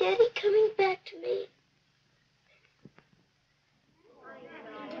my daddy coming back to me.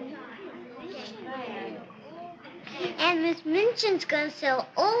 And Miss Minchin's gonna sell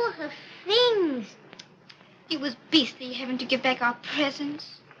all her things. It was beastly having to give back our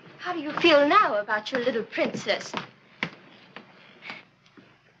presents. How do you feel now about your little princess?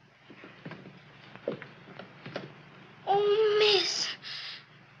 Oh, Miss,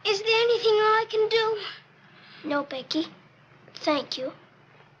 is there anything I can do? No, Becky. Thank you.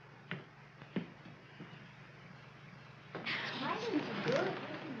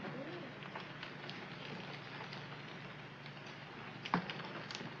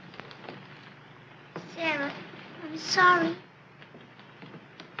 Sarah, I'm sorry.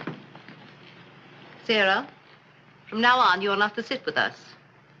 Sarah, from now on, you're not to sit with us.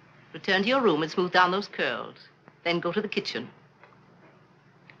 Return to your room and smooth down those curls. Then go to the kitchen.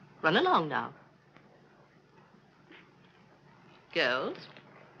 Run along now. Girls,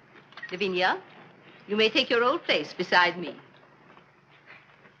 Lavinia, you may take your old place beside me.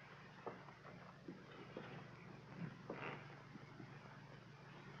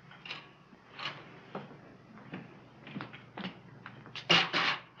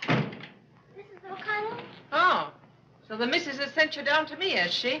 Mrs. O'Connell? Oh, so the missus has sent you down to me,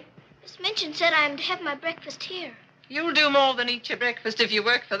 has she? Miss Minchin said I am to have my breakfast here. You'll do more than eat your breakfast if you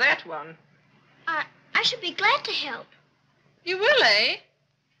work for that one. I should be glad to help. You will, eh?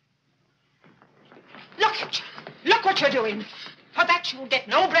 Look at you. Look what you're doing. For that, you'll get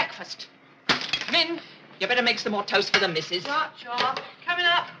no breakfast. Come in. You better make some more toast for the missus. Sure. Coming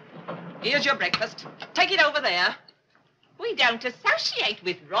up. Here's your breakfast. Take it over there. We don't associate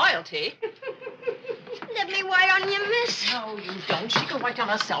with royalty. Let me wait on you, miss. No, you don't. She can wait on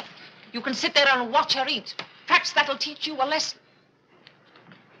herself. You can sit there and watch her eat. Perhaps that'll teach you a lesson.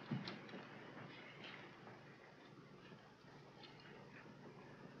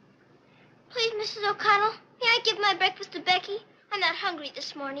 Please, Mrs. O'Connell, may I give my breakfast to Becky? I'm not hungry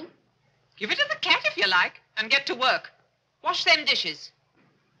this morning. Give it to the cat if you like, and get to work. Wash them dishes.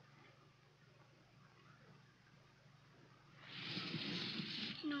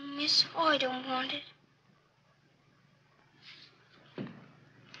 No, miss, I don't want it.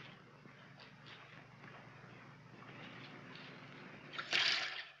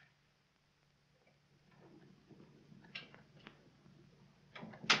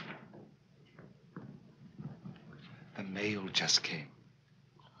 The mail just came.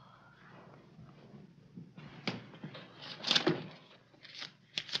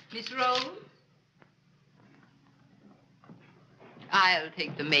 Miss Rose? I'll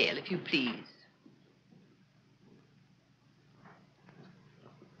take the mail, if you please.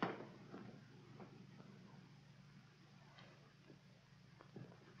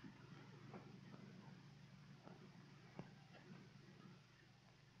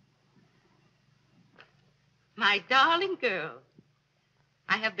 My darling girl,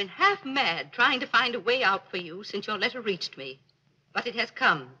 I have been half mad trying to find a way out for you since your letter reached me. But it has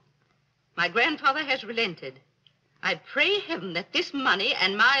come. My grandfather has relented. I pray heaven that this money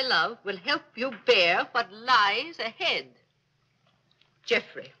and my love will help you bear what lies ahead.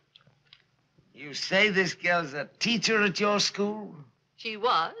 Jeffrey. You say this girl's a teacher at your school? She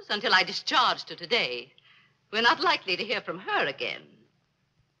was, until I discharged her today. We're not likely to hear from her again.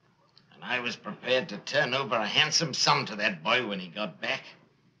 And I was prepared to turn over a handsome sum to that boy when he got back.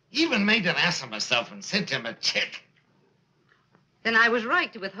 Even made an ass of myself and sent him a check. Then I was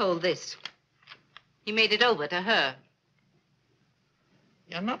right to withhold this. He made it over to her.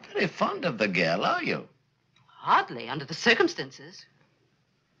 You're not very fond of the girl, are you? Hardly, under the circumstances.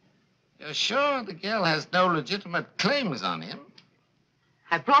 You're sure the girl has no legitimate claims on him?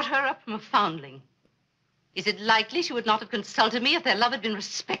 I brought her up from a foundling. Is it likely she would not have consulted me if their love had been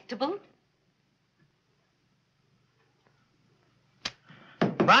respectable?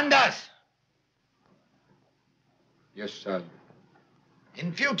 Brandas! Yes, sir.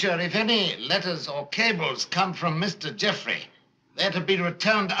 In future, if any letters or cables come from Mr. Jeffrey, they're to be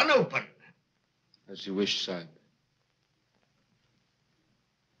returned unopened. As you wish, sir.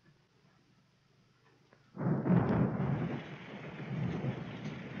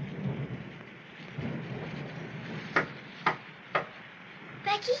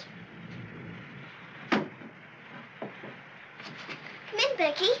 Becky? Come in,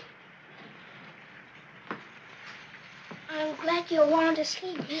 Becky. I'm glad you want to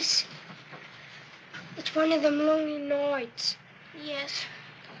sleep, miss. It's one of them lonely nights. Yes.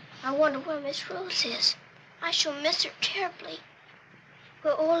 I wonder where Miss Rose is. I shall miss her terribly.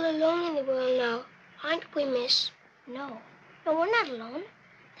 We're all alone in the world now, aren't we, miss? No. No, we're not alone.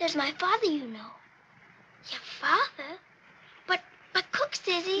 There's my father, you know. Your father? But Cook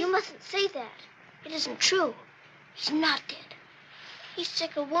says he... You mustn't say that. It isn't true. He's not dead. He's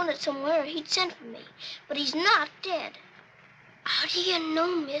sick or wounded somewhere, or he'd send for me. But he's not dead. How do you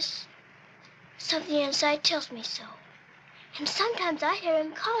know, miss? Something inside tells me so. And sometimes I hear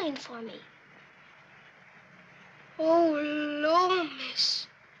him calling for me. Oh, Lord, miss.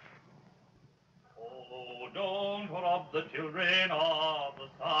 Oh, don't rob the children of the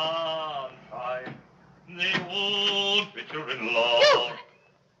sunshine. They won't fit your in-law.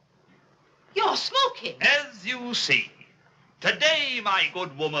 You're smoking. As you see, today, my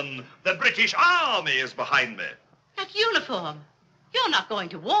good woman, the British Army is behind me. That uniform. You're not going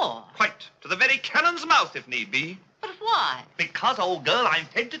to war. Quite. To the very cannon's mouth, if need be. But why? Because, old girl, I'm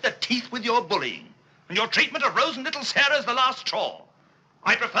fed to the teeth with your bullying. And your treatment of Rose and little Sarah's the last straw.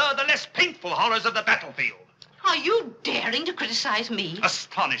 I prefer the less painful horrors of the battlefield. Are you daring to criticize me?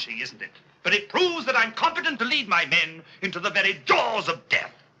 Astonishing, isn't it? But it proves that I'm competent to lead my men into the very jaws of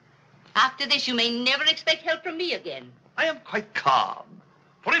death. After this, you may never expect help from me again. I am quite calm.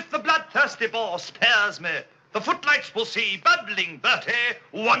 For if the bloodthirsty boar spares me, the footlights will see bubbling Bertie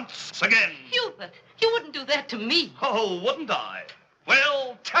once again. Hubert, you wouldn't do that to me. Oh, wouldn't I?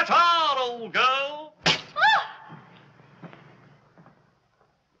 Well, ta-ta, old girl.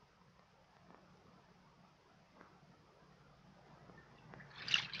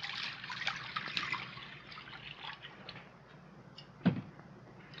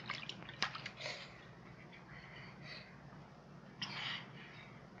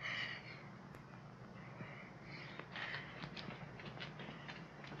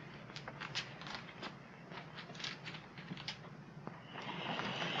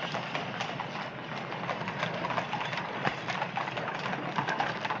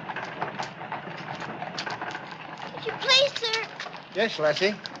 Yes,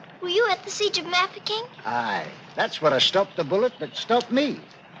 Lassie? Were you at the siege of Mafeking? Aye. That's where I stopped the bullet that stopped me.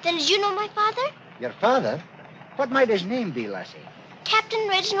 Then did you know my father? Your father? What might his name be, Lassie? Captain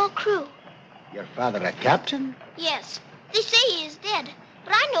Reginald Crewe. Your father a captain? Yes. They say he is dead,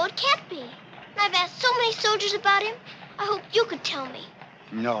 but I know it can't be. And I've asked so many soldiers about him. I hope you could tell me.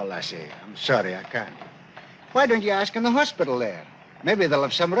 No, Lassie. I'm sorry, I can't. Why don't you ask in the hospital there? Maybe they'll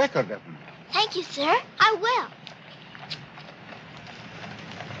have some record of him. Thank you, sir. I will.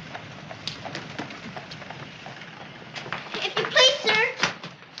 If you please,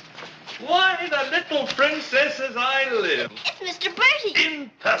 sir. Why, the little princess as I live. It's Mr. Bertie.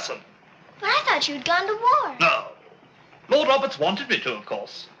 In person. But I thought you'd gone to war. No. Lord Roberts wanted me to, of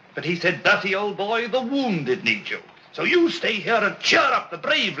course. But he said, Bertie, old boy, the wounded need you. So you stay here and cheer up the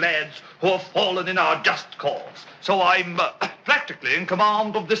brave lads who have fallen in our just cause. So I'm practically in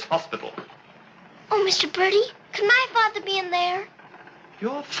command of this hospital. Oh, Mr. Bertie, could my father be in there?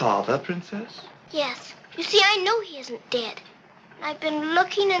 Your father, Princess? Yes. You see, I know he isn't dead. I've been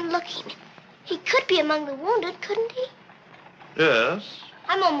looking and looking. He could be among the wounded, couldn't he? Yes.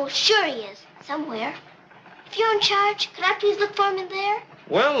 I'm almost sure he is, somewhere. If you're in charge, could I please look for him in there?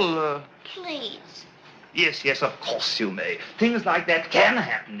 Well, Please. Yes, yes, of course you may. Things like that can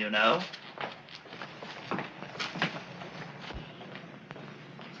happen, you know.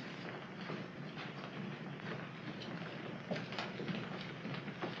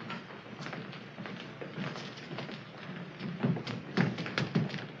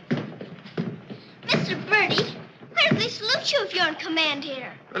 Mr. Bertie, where do they salute you if you're in command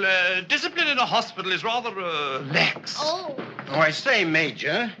here? Well, discipline in a hospital is rather, lax. Oh. Oh, I say,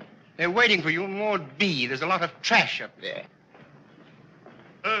 Major, they're waiting for you in Ward B. There's a lot of trash up there.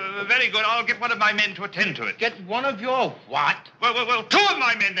 Very good. I'll get one of my men to attend to it. Get one of your what? Well, two of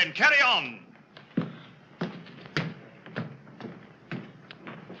my men then. Carry on.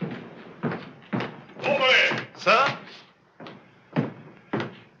 Over! Sir?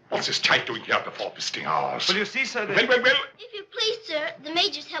 What's this type doing here before visiting hours? Well, you see, sir, Well. If you please, sir, the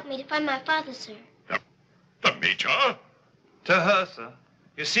major's helped me to find my father, sir. The Major? To her, sir.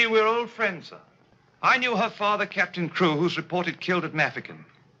 You see, we're old friends, sir. I knew her father, Captain Crew, who's reported killed at Mafeking.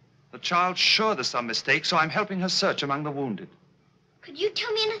 The child's sure there's some mistake, so I'm helping her search among the wounded. Could you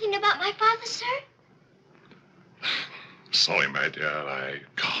tell me anything about my father, sir? Sorry, my dear, I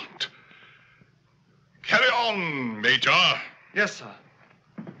can't. Carry on, Major. Yes, sir.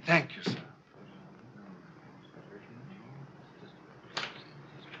 Thank you, sir.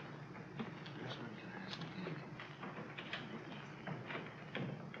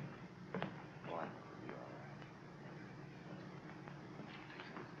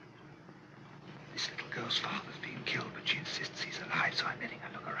 This little girl's father's been killed, but she insists he's alive, so I'm letting her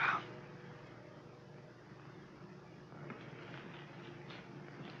look around.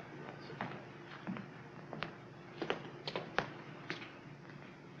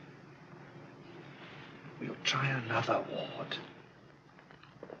 We'll try another ward.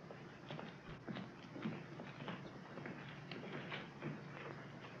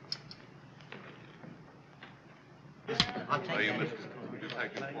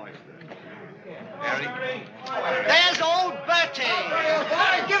 There's old Bertie.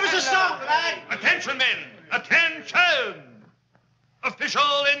 Give us a song, lad. Attention, men! Attention!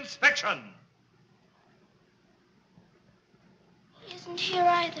 Official inspection. He isn't here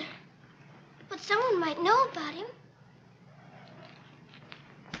either. But someone might know about him.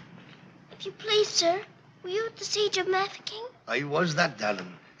 If you please, sir, were you at the siege of Mafeking? I was that,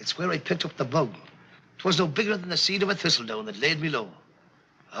 darling. It's where I picked up the bug. 'Twas no bigger than the seed of a thistledown that laid me low.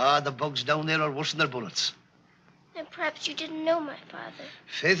 Ah, the bugs down there are worse than their bullets. Then perhaps you didn't know my father.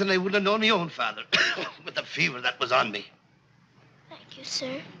 Faith, and I wouldn't have known my own father with the fever that was on me. Thank you,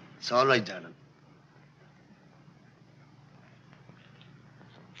 sir. It's all right, darling.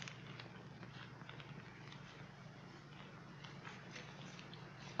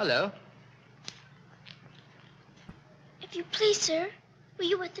 Hello. If you please, sir, were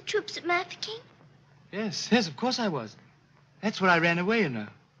you with the troops at Mafeking? Yes, of course I was. That's where I ran away, you know.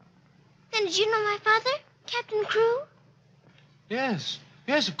 Then did you know my father, Captain Crew? Yes,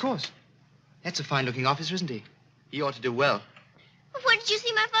 of course. That's a fine-looking officer, isn't he? He ought to do well. Well, where did you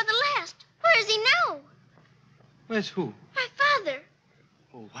see my father last? Where is he now? Where's who? My father.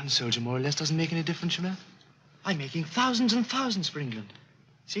 Oh, one soldier more or less doesn't make any difference, you know. I'm making thousands and thousands for England.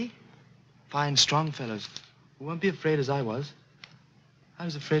 See? Fine, strong fellows who won't be afraid as I was. I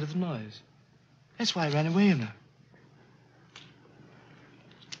was afraid of the noise. That's why I ran away, you know.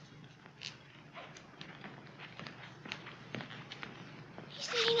 He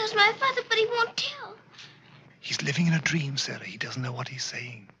said he knows my father, but he won't tell. He's living in a dream, Sarah. He doesn't know what he's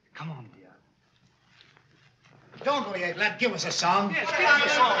saying. Come on, dear. Don't go yet, lad. Give us a song. Yes, give us a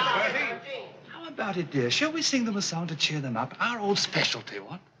song, Bertie. How about it, dear? Shall we sing them a song to cheer them up? Our old specialty,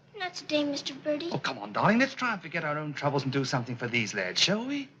 what? Not today, Mr. Bertie. Oh, come on, darling. Let's try and forget our own troubles and do something for these lads, shall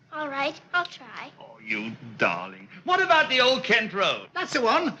we? All right, I'll try. Oh, you darling. What about the old Kent Road? That's the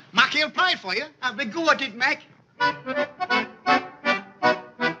one. Mackie will play it for you. Have a go at it, Mac.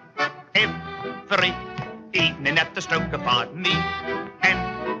 Every evening at the stroke of 5 me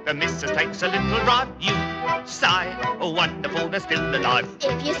and the missus takes a little drive. You sigh, oh wonderful, they're still alive.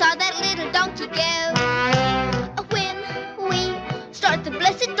 If you saw that little donkey go, when we start the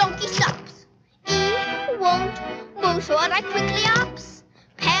blessed donkey stops, he won't move, so I quickly ups.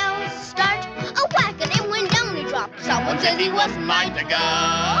 Pound Someone says he wasn't mine to go.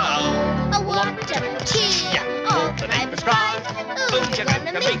 Oh, what a tear. Oh, the neighbors cry. Ooh, you're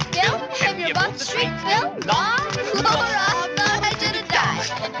gonna meet Bill. Have you bought the street, Bill? Lord, Laura, I thought I should have died.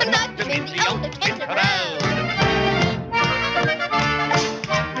 And knocked him in the old Kent Road.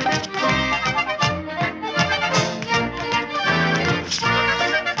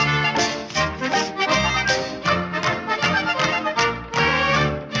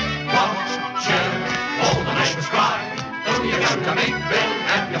 To meet Bill,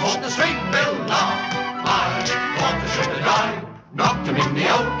 and you hold the street, Bill, Law. I thought I should have died, knocked him in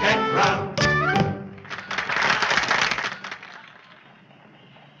the old Kent Round.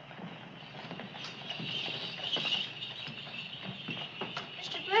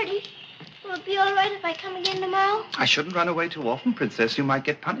 Mr. Birdie, will it be all right if I come again tomorrow? I shouldn't run away too often, Princess. You might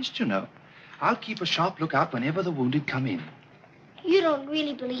get punished, you know. I'll keep a sharp lookout whenever the wounded come in. You don't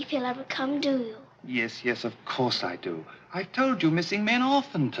really believe he'll ever come, do you? Yes, yes, of course I do. I've told you missing men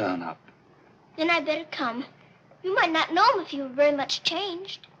often turn up. Then I better come. You might not know him if you were very much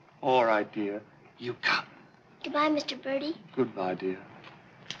changed. All right, dear. You come. Goodbye, Mr. Birdie. Goodbye, dear.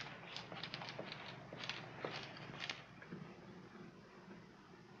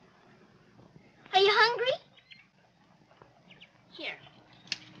 Are you hungry? Here.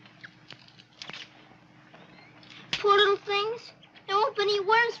 Poor little things. There won't be any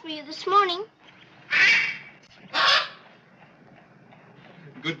worms for you this morning.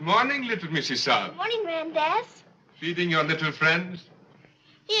 Good morning, little Mrs. Saab. Good morning, Grandaz. Feeding your little friends?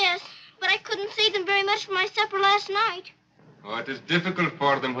 Yes, but I couldn't save them very much for my supper last night. Oh, it is difficult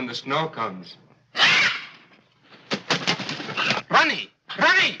for them when the snow comes. Ronnie!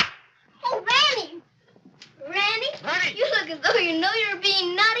 Ronnie! Oh, Ranny! Ranny, you look as though you know you're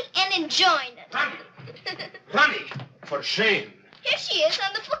being naughty and enjoying it. Ronnie! For shame. Here she is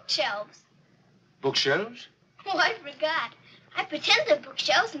on the bookshelves. Bookshelves? Oh, I forgot. I pretend they're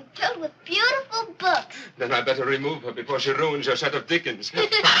bookshelves and filled with beautiful books. Then I better remove her before she ruins your set of Dickens.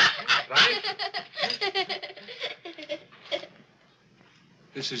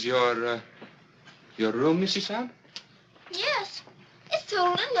 This is your room, Mrs. Saab? Yes. It's so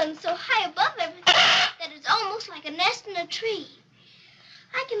little and so high above everything that it's almost like a nest in a tree.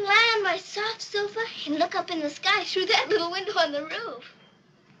 I can lie on my soft sofa and look up in the sky through that little window on the roof.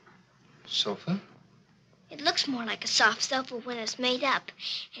 Sofa? It looks more like a soft sofa when it's made up.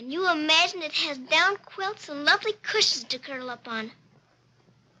 And you imagine it has down quilts and lovely cushions to curl up on.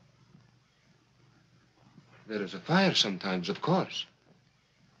 There is a fire sometimes, of course.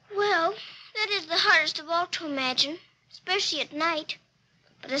 Well, that is the hardest of all to imagine, especially at night.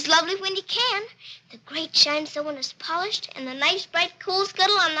 But it's lovely when you can. The grate shines so when it's polished, and the nice bright coal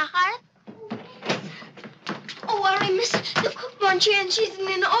scuttle on the hearth. Oh, worry, miss. The cook wants you, and she's in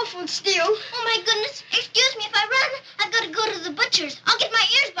an awful stew. Oh, my goodness. Excuse me if I run. I've got to go to the butcher's. I'll get my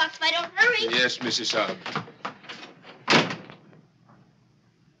ears boxed if I don't hurry. Yes, Mrs. Saab.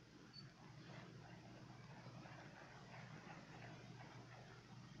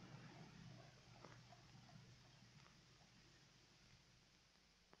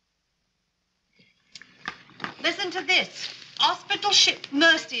 Listen to this. Hospital ship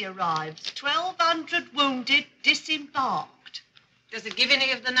Mercy arrives. 1,200 wounded disembarked. Does it give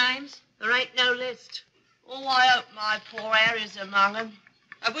any of the names? There ain't no list. Oh, I hope my poor Harry's among them.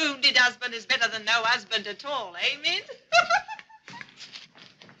 A wounded husband is better than no husband at all, eh, Mint?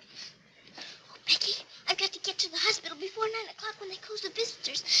 Becky, I've got to get to the hospital before 9 o'clock when they close the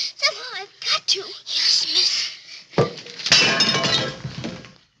visitors. Somehow I've got to. Yes, miss.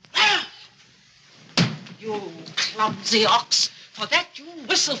 You clumsy ox. For that, you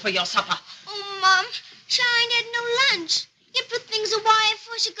whistle for your supper. Oh, Mom, Shine had no lunch. You put things away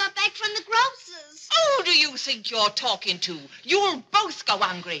before she got back from the grocer's. Who do you think you're talking to? You'll both go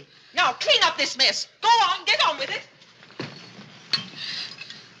hungry. Now, clean up this mess. Go on, get on with it.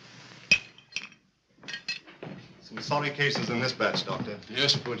 Some sorry cases in this batch, Doctor.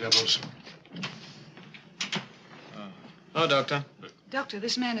 Yes, poor devils. Oh, Doctor. Doctor,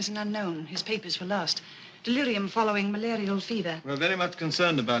 this man is an unknown. His papers were lost. Delirium following malarial fever. We're very much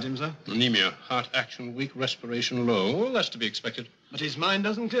concerned about him, sir. Anemia, heart action weak, respiration low. Well, that's to be expected. But his mind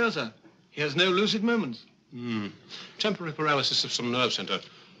doesn't clear, sir. He has no lucid moments. Temporary paralysis of some nerve center.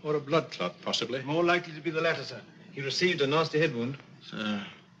 Or a blood clot, possibly. More likely to be the latter, sir. He received a nasty head wound.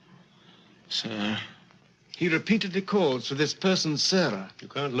 Sir. He repeatedly calls for this person, Sarah. You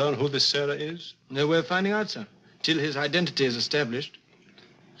can't learn who this Sarah is? No way of finding out, sir. Till his identity is established.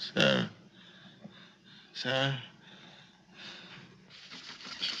 Sir.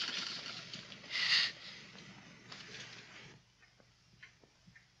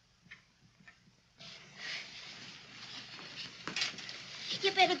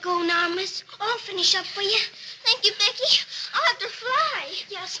 better go now, miss. I'll finish up for you. Thank you, Becky. I'll have to fly.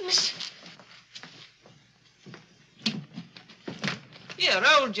 Yes, miss. Here,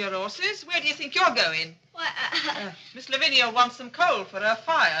 hold your horses. Where do you think you're going? Why, Miss Lavinia wants some coal for her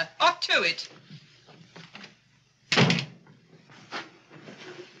fire. Off to it.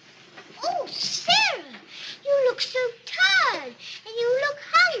 Oh, Sarah, you look so tired, and you look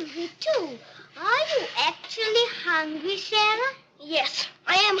hungry, too. Are you actually hungry, Sarah? Yes,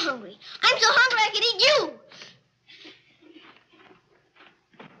 I am hungry. I'm so hungry I could eat you.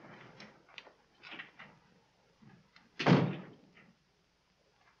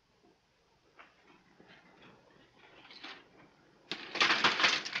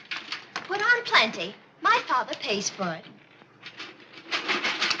 Put on plenty. My father pays for it.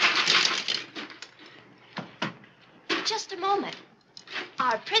 Just a moment.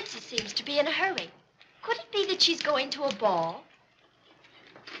 Our princess seems to be in a hurry. Could it be that she's going to a ball?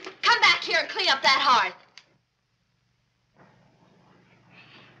 Come back here and clean up that hearth.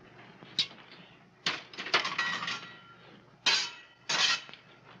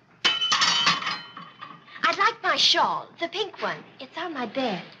 I'd like my shawl, the pink one. It's on my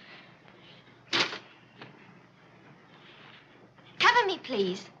bed. Cover me,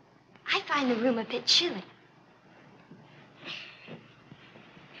 please. I find the room a bit chilly.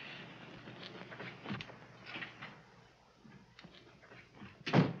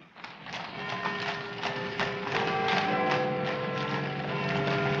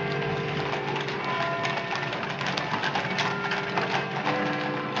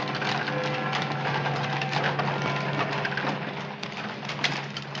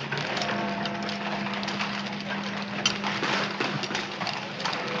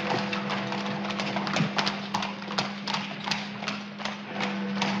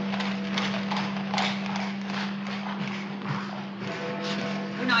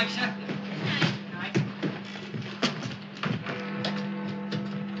 Good night, sir.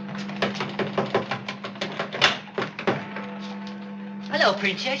 Hello,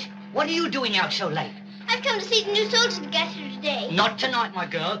 Princess. What are you doing out so late? I've come to see the new soldiers that got here today. Not tonight, my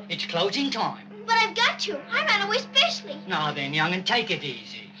girl. It's closing time. But I've got to. I ran away specially. Now then, young, and take it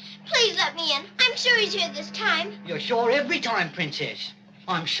easy. Please let me in. I'm sure he's here this time. You're sure every time, Princess.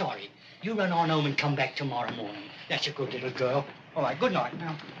 I'm sorry. You run on home and come back tomorrow morning. That's a good little girl. All right, good night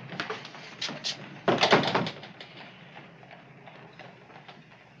now.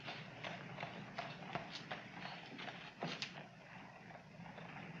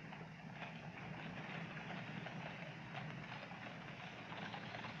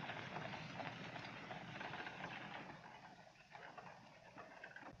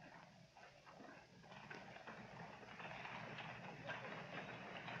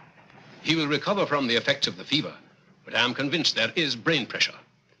 He will recover from the effects of the fever, but I am convinced there is brain pressure.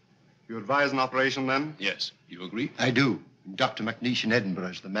 You advise an operation, then? Yes. You agree? I do. Dr. McNeish in Edinburgh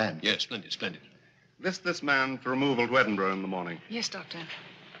is the man. Yes, splendid, splendid. List this man for removal to Edinburgh in the morning. Yes, Doctor.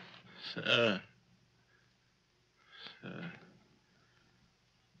 Sir.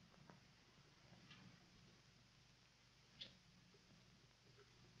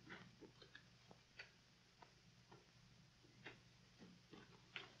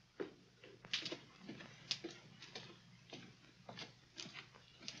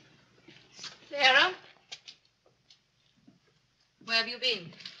 Sarah? Where have you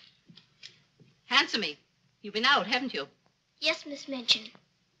been? Answer me. You've been out, haven't you? Yes, Miss Minchin.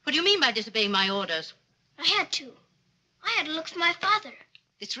 What do you mean by disobeying my orders? I had to. I had to look for my father.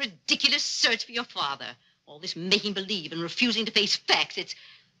 This ridiculous search for your father. All this making believe and refusing to face facts.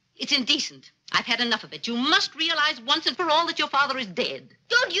 It's indecent. I've had enough of it. You must realize once and for all that your father is dead.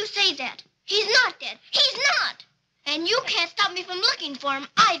 Don't you say that. He's not dead. He's not. And you can't stop me from looking for him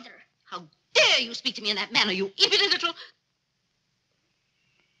either. How dare you speak to me in that manner, you impudent little...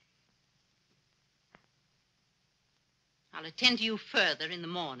 I'll attend to you further in the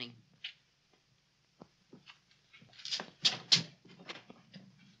morning.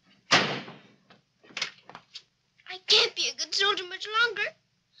 I can't be a good soldier much longer.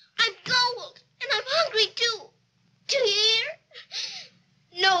 I'm cold, and I'm hungry, too. Do you hear?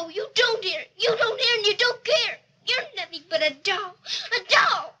 No, you don't hear. You don't hear and you don't care. You're nothing but a doll. A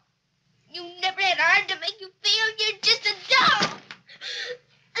doll. You never had a heart to make you feel. You're just a doll.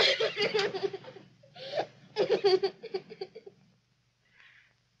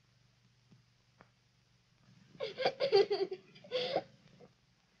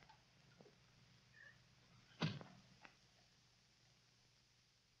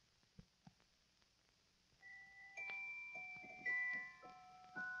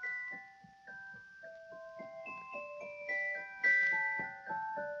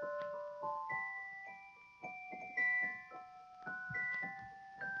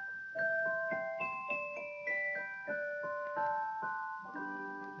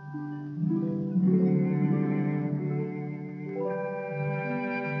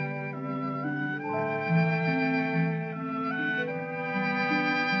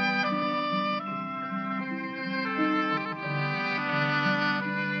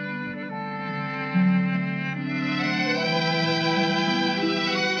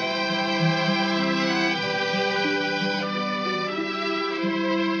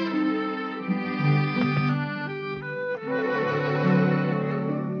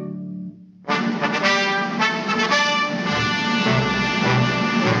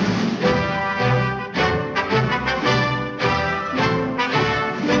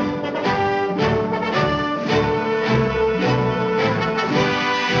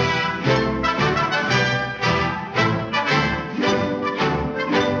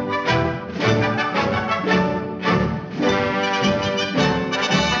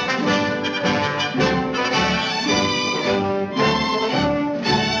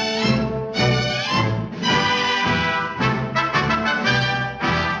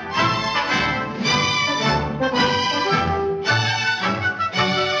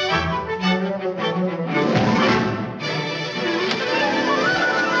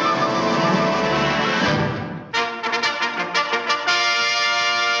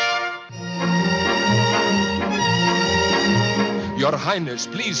 Highness,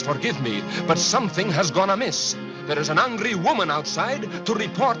 please forgive me, but something has gone amiss. There is an angry woman outside to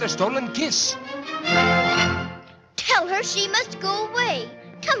report a stolen kiss. Tell her she must go away.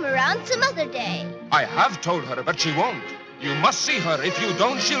 Come around some other day. I have told her, but she won't. You must see her. If you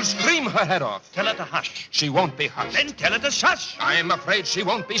don't, she'll scream her head off. Tell her to hush. She won't be hushed. Then tell her to shush. I'm afraid she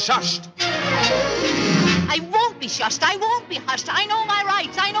won't be shushed. I won't be shushed. I won't be hushed. I know my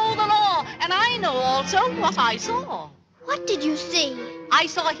rights. I know the law. And I know also what I saw. What did you see? I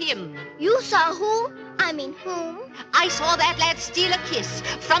saw him. You saw who? I mean whom? I saw that lad steal a kiss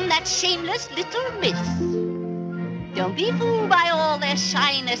from that shameless little miss. Don't be fooled by all their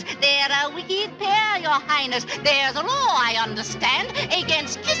shyness. They're a wicked pair, your highness. There's a law, I understand,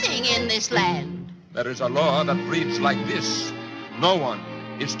 against kissing in this land. There is a law that reads like this. No one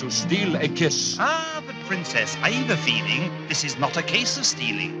is to steal a kiss. Ah, but Princess, I've a feeling this is not a case of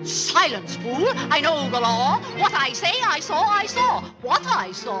stealing. Silence, fool. I know the law. What I say, I saw, I saw. What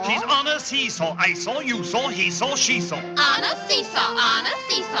I saw. She's on a seesaw. I saw, you saw, he saw, she saw. On a seesaw, on a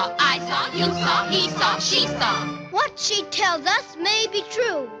seesaw. I saw, you saw, he saw, she saw. What she tells us may be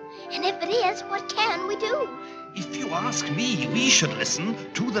true. And if it is, what can we do? If you ask me, we should listen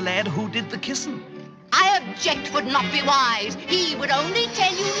to the lad who did the kissing. I object would not be wise. He would only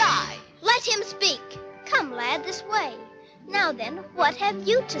tell you lies. Let him speak. Come, lad, this way. Now then, what have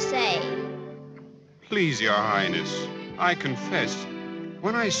you to say? Please, your highness, I confess,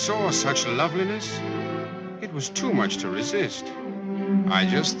 when I saw such loveliness, it was too much to resist. I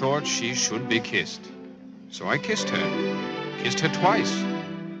just thought she should be kissed. So I kissed her twice.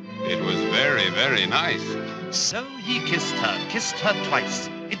 It was very, very nice. So he kissed her twice.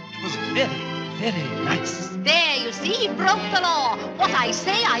 It was very, very nice. There, you see, he broke the law. What I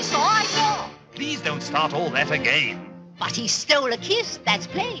say, I saw, I saw. Please don't start all that again. But he stole a kiss, that's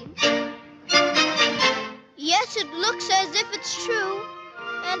plain. Yes, it looks as if it's true.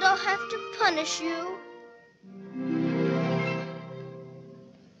 And I'll have to punish you.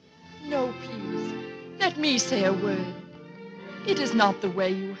 No, please. Let me say a word. It is not the way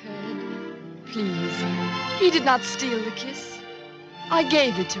you heard. Please. He did not steal the kiss. I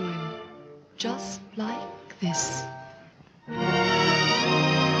gave it to him. Just like this.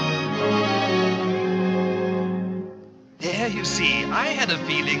 There, you see, I had a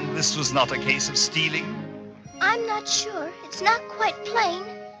feeling this was not a case of stealing. I'm not sure. It's not quite plain.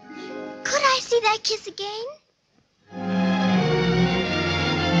 Could I see that kiss again?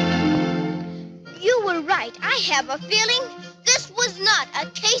 You were right. I have a feeling this was not a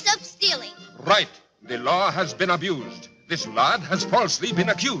case of stealing. Right. The law has been abused. This lad has falsely been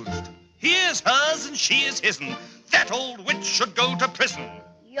accused. Here's hers and she is his'n. That old witch should go to prison.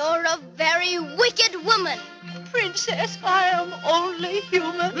 You're a very wicked woman. Princess, I am only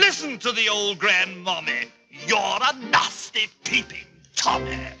human. Listen to the old grandmommy. You're a nasty peeping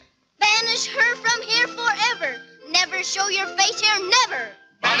Tommy. Banish her from here forever. Never show your face here, never.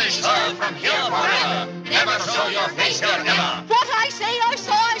 Banish her from here forever. Never show your face here, never. What I say, I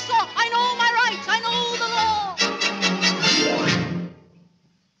saw, I saw. I know my rights, I know the law.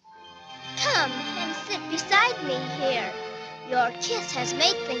 Come and sit beside me here. Your kiss has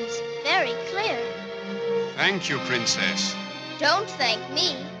made things very clear. Thank you, Princess. Don't thank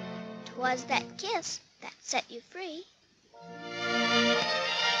me. 'Twas that kiss that set you free.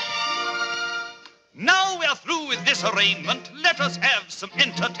 Now we're through with this arraignment. Let us have some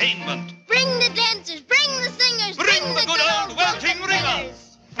entertainment. Bring the dancers, bring the singers, Bring the good old welting ringers.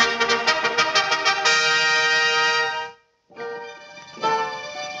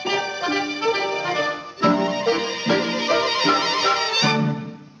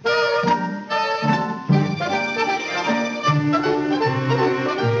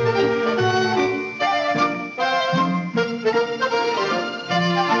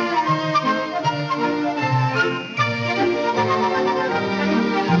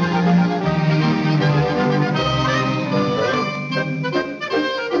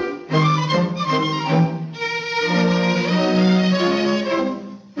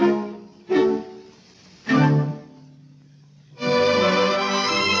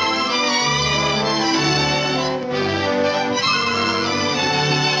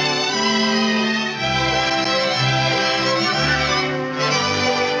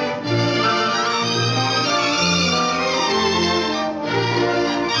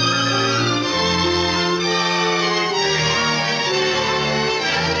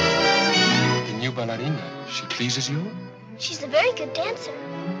 She pleases you? She's a very good dancer.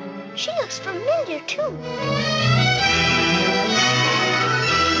 She looks familiar, too.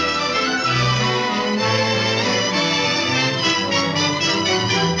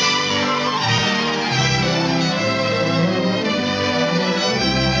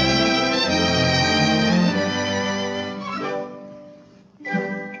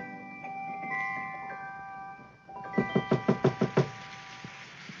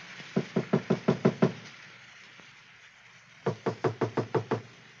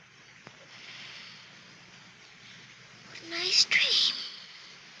 nice dream.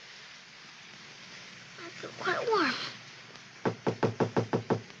 I feel quite warm.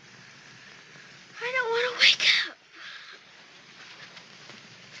 I don't want to wake up.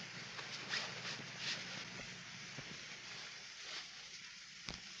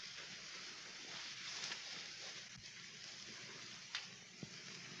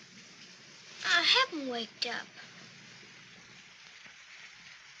 I haven't waked up.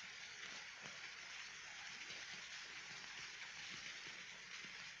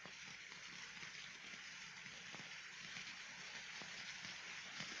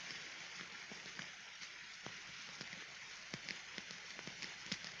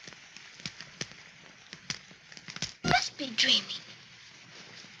 Must be dreaming.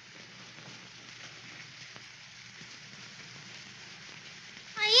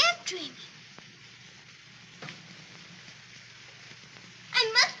 I am dreaming.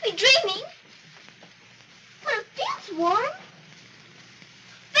 I must be dreaming. But it feels warm.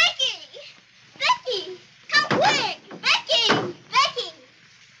 Becky! Becky! Come quick! Becky! Becky!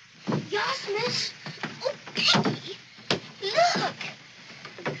 Yes, miss? Oh, Becky! Look!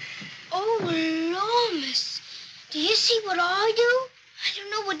 Oh, Lord, miss. Do you see what I do? I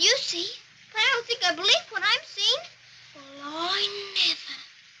don't know what you see, but I don't think I believe what I'm seeing. Well, I never.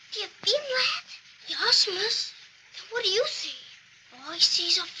 Do you feel that? Yes, miss. Then what do you see? All I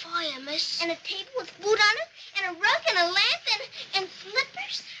see's a fire, miss. And a table with food on it, and a rug, and a lamp, and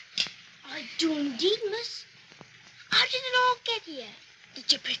slippers. I do indeed, miss. How did it all get here?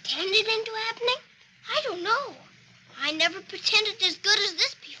 Did you pretend it into happening? I don't know. I never pretended as good as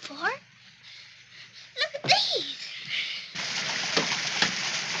this before. Look at these.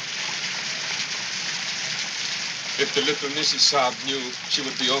 If the little Mrs. Saab knew, she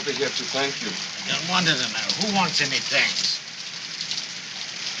would be over here to thank you. I don't want to know. Who wants any thanks?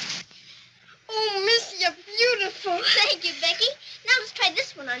 Oh, miss, you're beautiful. Thank you, Becky. Now let's try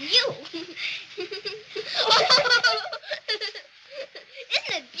this one on you. Isn't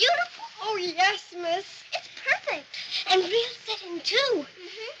it beautiful? Oh, yes, miss. It's perfect. And real fitting, too.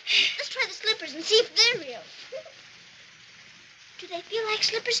 Let's try the slippers and see if they're real. Do they feel like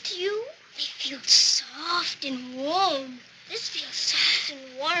slippers to you? They feel soft and warm. This feels soft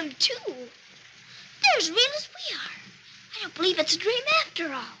and warm, too. They're as real as we are. I don't believe it's a dream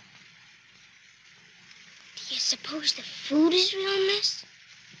after all. Do you suppose the food is real, miss?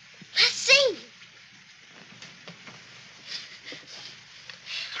 Let's see.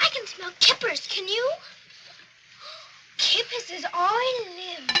 I can smell kippers, can you? Kippers is I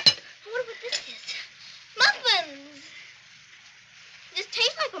live. I wonder what this is. Muffins. This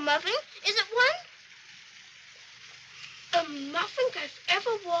tastes like a muffin. Is it one? A muffin that's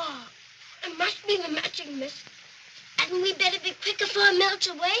ever warm. It must be the magic, miss. Hadn't we better be quick before it melts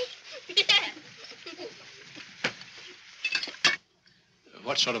away?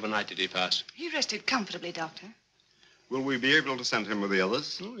 What sort of a night did he pass? He rested comfortably, Doctor. Will we be able to send him with the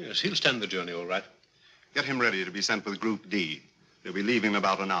others? Oh, yes, he'll stand the journey all right. Get him ready to be sent with Group D. They'll be leaving in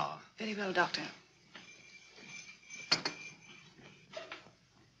about an hour. Very well, Doctor.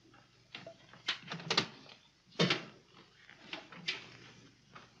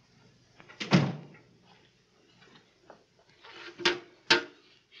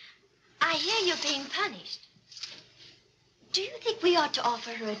 I hear you're being punished. Do you think we ought to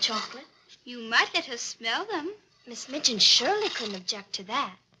offer her a chocolate? You might let her smell them. Miss Mitchell surely couldn't object to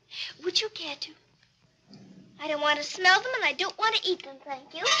that. Would you care to? I don't want to smell them, and I don't want to eat them,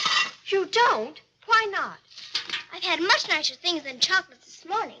 thank you. You don't? Why not? I've had much nicer things than chocolates this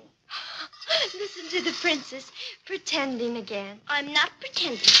morning. Listen to the princess, pretending again. I'm not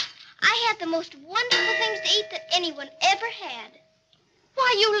pretending. I had the most wonderful things to eat that anyone ever had.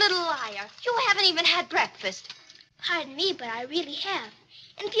 Why, you little liar. You haven't even had breakfast. Pardon me, but I really have.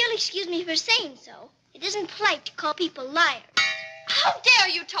 And if you'll excuse me for saying so, it isn't polite to call people liars. How dare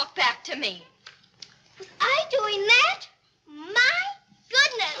you talk back to me? Was I doing that? My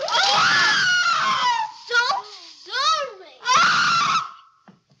goodness. So sorry.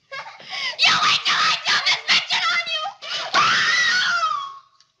 You wait till I dump this mention on you!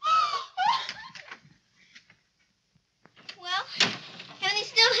 Well, everything's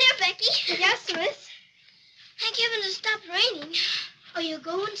still here, Becky. Yes, miss. Thank heaven it stopped raining. Are you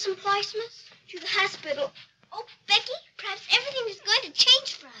going someplace, miss? To the hospital. Oh, Becky, perhaps everything is going to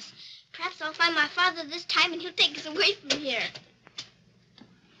change for us. Perhaps I'll find my father this time and he'll take us away from here.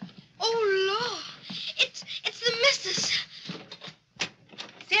 Oh, Lord. It's the missus.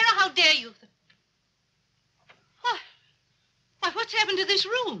 Sarah, how dare you? Why, what's happened to this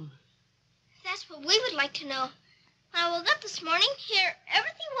room? That's what we would like to know. When I woke up this morning, here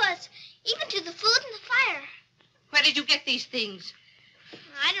everything was, even to the food and the fire. Where did you get these things?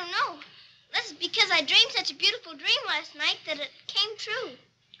 I don't know. This is because I dreamed such a beautiful dream last night that it came true.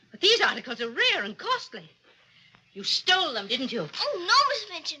 But these articles are rare and costly. You stole them, didn't you? Oh, no, Miss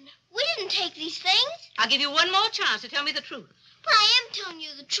Minchin. We didn't take these things. I'll give you one more chance to tell me the truth. But I am telling you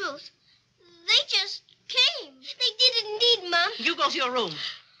the truth. They just came. They did indeed, Mom. You go to your room.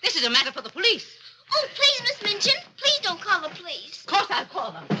 This is a matter for the police. Oh, please, Miss Minchin. Please don't call the police. Of course I'll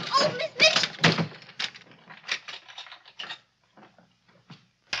call them. Oh, Miss Minchin.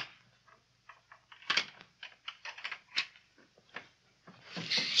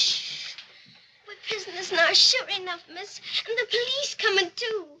 We're prisoners now, sure enough, miss. And the police coming,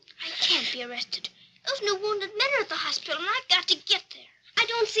 too. I can't be arrested. Those new wounded men are at the hospital, and I've got to get there. I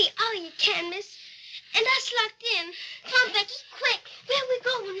don't see how you can, miss. And us locked in. Come on, Becky, quick. Where are we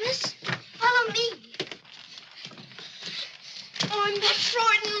going, miss? Follow me. Oh, I'm that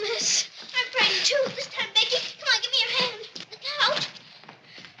frightened, miss. I'm frightened, too. This time, Becky. Come on, give me your hand. Look out.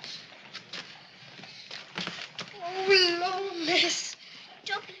 Oh, Lord, miss.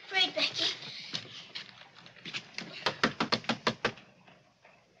 Don't be afraid, Becky.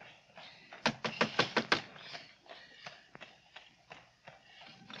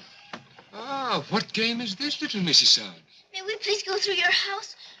 Ah, what game is this, little Missy Son? May we please go through your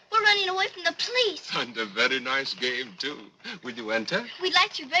house? We're running away from the police. And a very nice game, too. Will you enter? We'd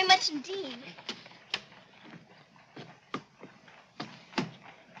like to very much indeed.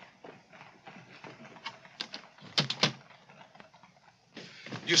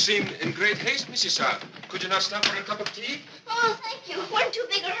 You seem in great haste, Mrs. Son. Could you not stop for a cup of tea? Oh, thank you. We're in too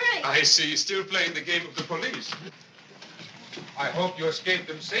big a hurry. I see. Still playing the game of the police. I hope you escaped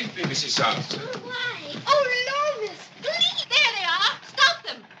them safely, Mrs. Son. Oh, why? Oh, no, miss. Please. There they are. Stop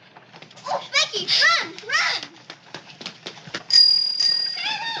them. Oh, Becky, run, run.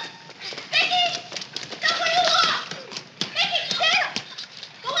 Sarah! Becky! Stop where you are! Becky, Sarah!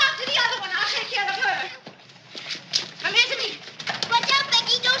 Go out to the other one. I'll take care of her. Come here to me. Watch out,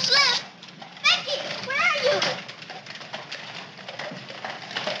 Becky. Don't slip. Becky, where are you?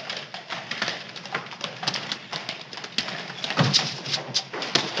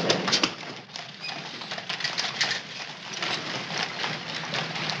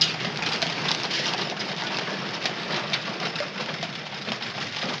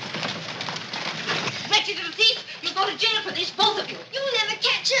 Wretched little thief. You'll go to jail for this, both of you. You'll never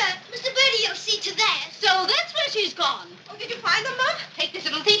catch her. Mr. Birdie will see to that. So that's where she's gone. Oh, did you find them, Mom? Take this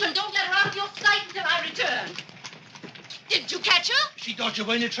little thief and don't let her out of your sight until I return. Didn't you catch her? She dodged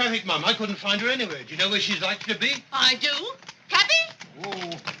away in the traffic, Mum. I couldn't find her anywhere. Do you know where she's likely to be? I do. Cappy? Oh.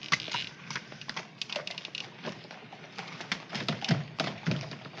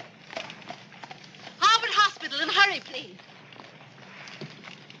 Harvard Hospital, and hurry, please.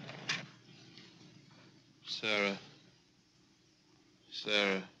 Sarah.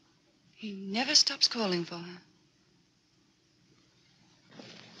 Sarah. He never stops calling for her.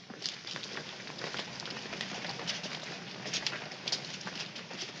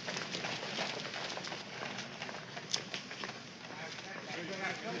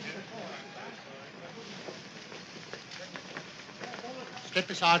 Step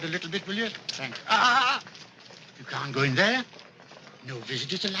aside a little bit, will you? Thanks. You can't go in there. No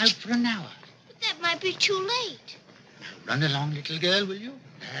visitors allowed for an hour. But that might be too late. Run along, little girl, will you?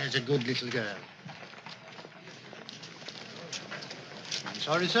 There's a good little girl. I'm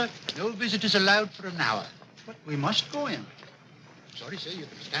sorry, sir. No visitors allowed for an hour. But we must go in. Sorry, sir. You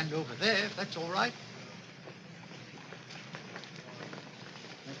can stand over there if that's all right.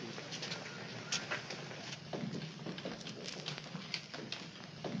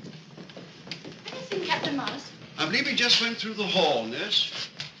 Captain Morris. I believe he just went through the hall, nurse.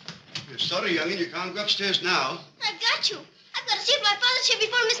 You're sorry, young'un, you can't go upstairs now. I've got you. I've got to see if my father's here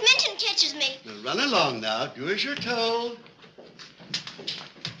before Miss Minton catches me. Now run along now. Do as you're told.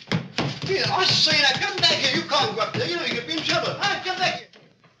 Here, I say now, come back here. You can't go up there. You know you could be in trouble. Hi, come back here.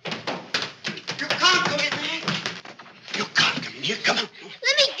 You can't go in there. You can't come in here. Come on.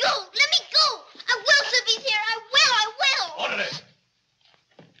 Let me go. Let me go. I will, if he's here. I will. I will. Orderly.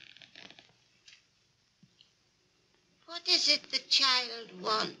 What is it the child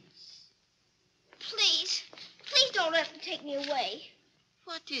wants? Please. Please don't let them take me away.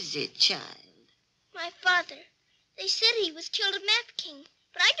 What is it, child? My father. They said he was killed at Mafeking,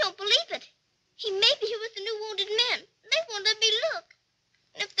 but I don't believe it. He may be here with the new wounded men. They won't let me look.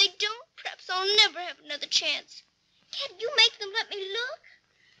 And if they don't, perhaps I'll never have another chance. Can't you make them let me look?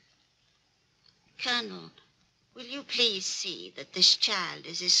 Colonel, will you please see that this child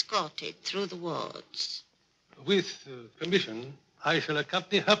is escorted through the wards? With permission, I shall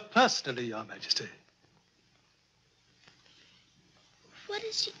accompany her personally, Your Majesty. What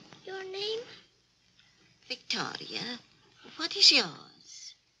is your name? Victoria, what is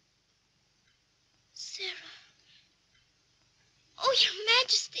yours? Sarah. Oh, Your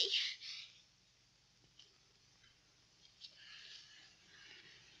Majesty.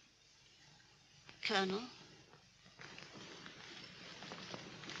 Colonel,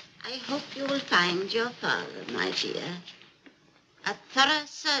 I hope you will find your father, my dear. A thorough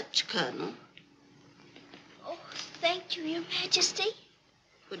search, Colonel. Oh, thank you, Your Majesty.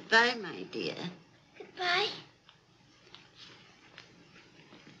 Goodbye, my dear. Goodbye.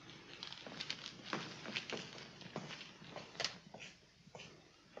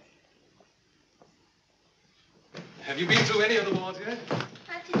 Have you been through any of the wards yet?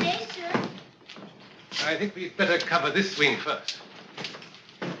 Not today, sir. I think we'd better cover this wing first.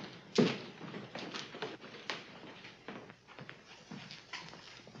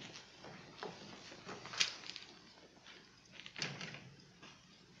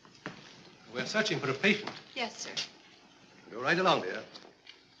 We're searching for a patient. Yes, sir. Go right along, dear.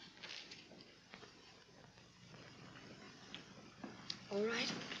 All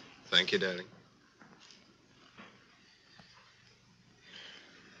right. Thank you, darling.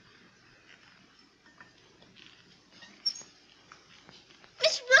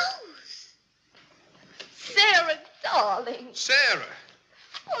 Miss Rose. Sarah, darling. Sarah!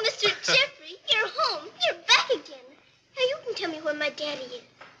 Oh, Mr. Jeffrey, you're home. You're back again. Now you can tell me where my daddy is.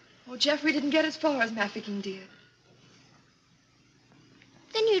 Oh, Jeffrey didn't get as far as Mafeking, dear.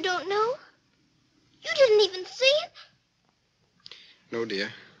 Then you don't know? You didn't even see him? No,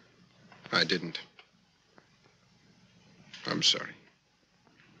 dear. I didn't. I'm sorry.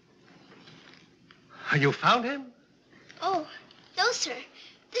 You found him? Oh, no, sir.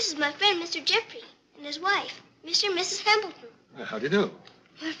 This is my friend, Mr. Jeffrey, and his wife, Mr. and Mrs. Hamilton. How do you do?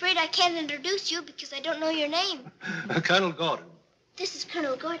 I'm afraid I can't introduce you because I don't know your name. Colonel Gordon. This is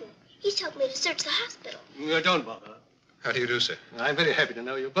Colonel Gordon. He's helped me to search the hospital. Don't bother. How do you do, sir? I'm very happy to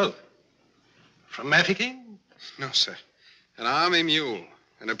know you both. From Mafeking? No, sir. An army mule,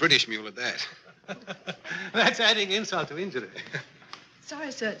 and a British mule at that. That's adding insult to injury.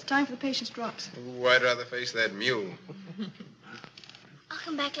 Sorry, sir. It's time for the patient's drops. Oh, I'd rather face that mule. I'll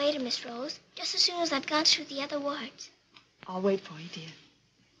come back later, Miss Rose, just as soon as I've gone through the other wards. I'll wait for you,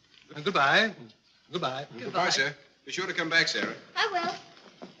 dear. Goodbye. Goodbye. Goodbye, sir. Be sure to come back, Sarah. I will.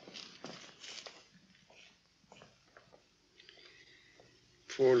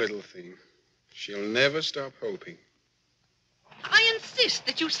 Poor little thing. She'll never stop hoping. I insist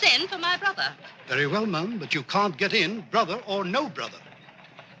that you send for my brother. Very well, Mum, but you can't get in, brother or no brother.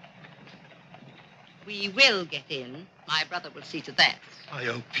 We will get in. My brother will see to that. I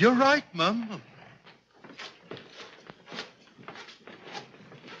hope you're right, Mum.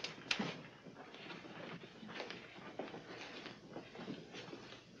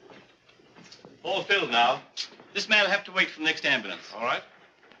 All filled now. This man will have to wait for the next ambulance. All right.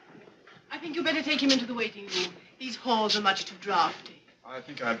 I think you better take him into the waiting room. These halls are much too drafty. I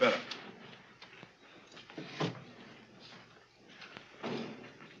think I'd better.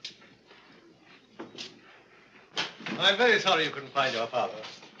 I'm very sorry you couldn't find your father.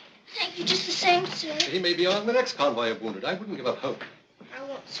 Thank you just the same, sir. He may be on the next convoy of wounded. I wouldn't give up hope. I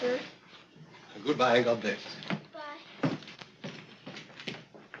won't, sir. Goodbye and God bless.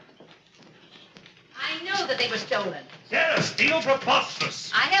 I know that they were stolen. Sarah Steele,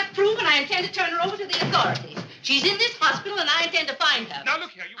 preposterous. I have proof, and I intend to turn her over to the authorities. She's in this hospital, and I intend to find her. Now,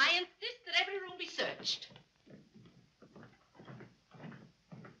 look here, you... I insist that every room be searched.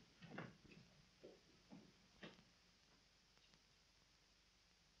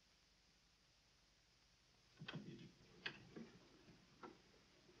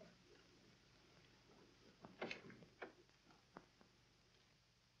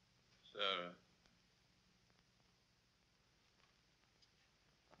 Sarah.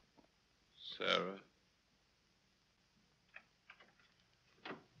 Sarah.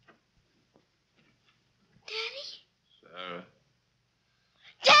 Daddy? Sarah.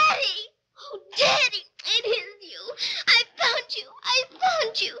 Daddy! Oh, Daddy, it is you. I found you. I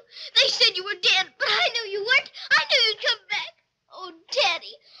found you. They said you were dead, but I knew you weren't. I knew you'd come back. Oh,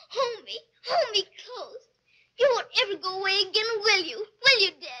 Daddy, hold me. Hold me close. You won't ever go away again, will you? Will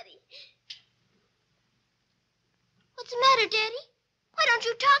you, Daddy? What's the matter, Daddy? Why don't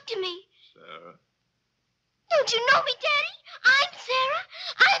you talk to me? Sarah. Don't you know me, Daddy? I'm Sarah.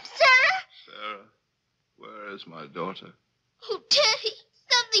 I'm Sarah. Sarah. Where is my daughter? Oh, Daddy,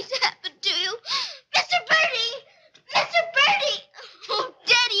 something's happened to you. Mr. Birdie! Mr. Birdie! Oh,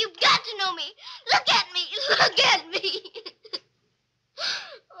 Daddy, you've got to know me. Look at me. Look at me.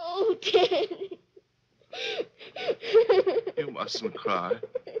 Oh, Daddy. You mustn't cry.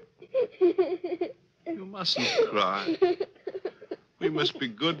 You mustn't cry. We must be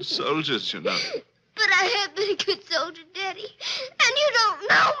good soldiers, you know. But I have been a good soldier, Daddy, and you don't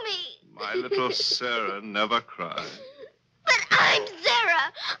know me. My little Sarah never cried. But I'm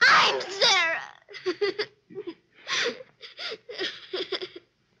Sarah. I'm Sarah.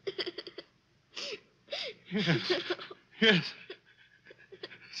 Yes. Yes.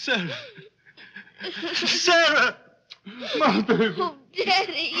 Sarah. Sarah! My baby. Oh,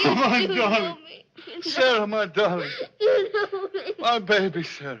 Daddy, you My do darling. know me. Sarah, my darling. You know me. My baby,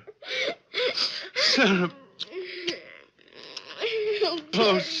 Sarah. Sarah.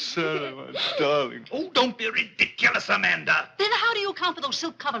 Oh, Sarah, my darling. Oh, don't be ridiculous, Amanda. Then how do you account for those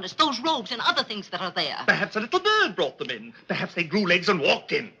silk coverlets, those robes, and other things that are there? Perhaps a little bird brought them in. Perhaps they grew legs and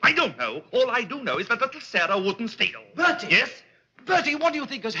walked in. I don't know. All I do know is that little Sarah wouldn't steal. Bertie! Yes? Bertie, what do you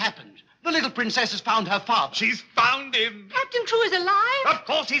think has happened? The little princess has found her father. She's found him. Captain Crewe is alive? Of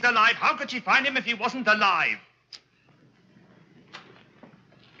course he's alive. How could she find him if he wasn't alive?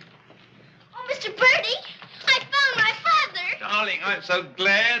 Oh, Mr. Birdie, I found my father. Darling, I'm so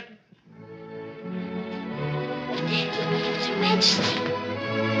glad. Your Majesty.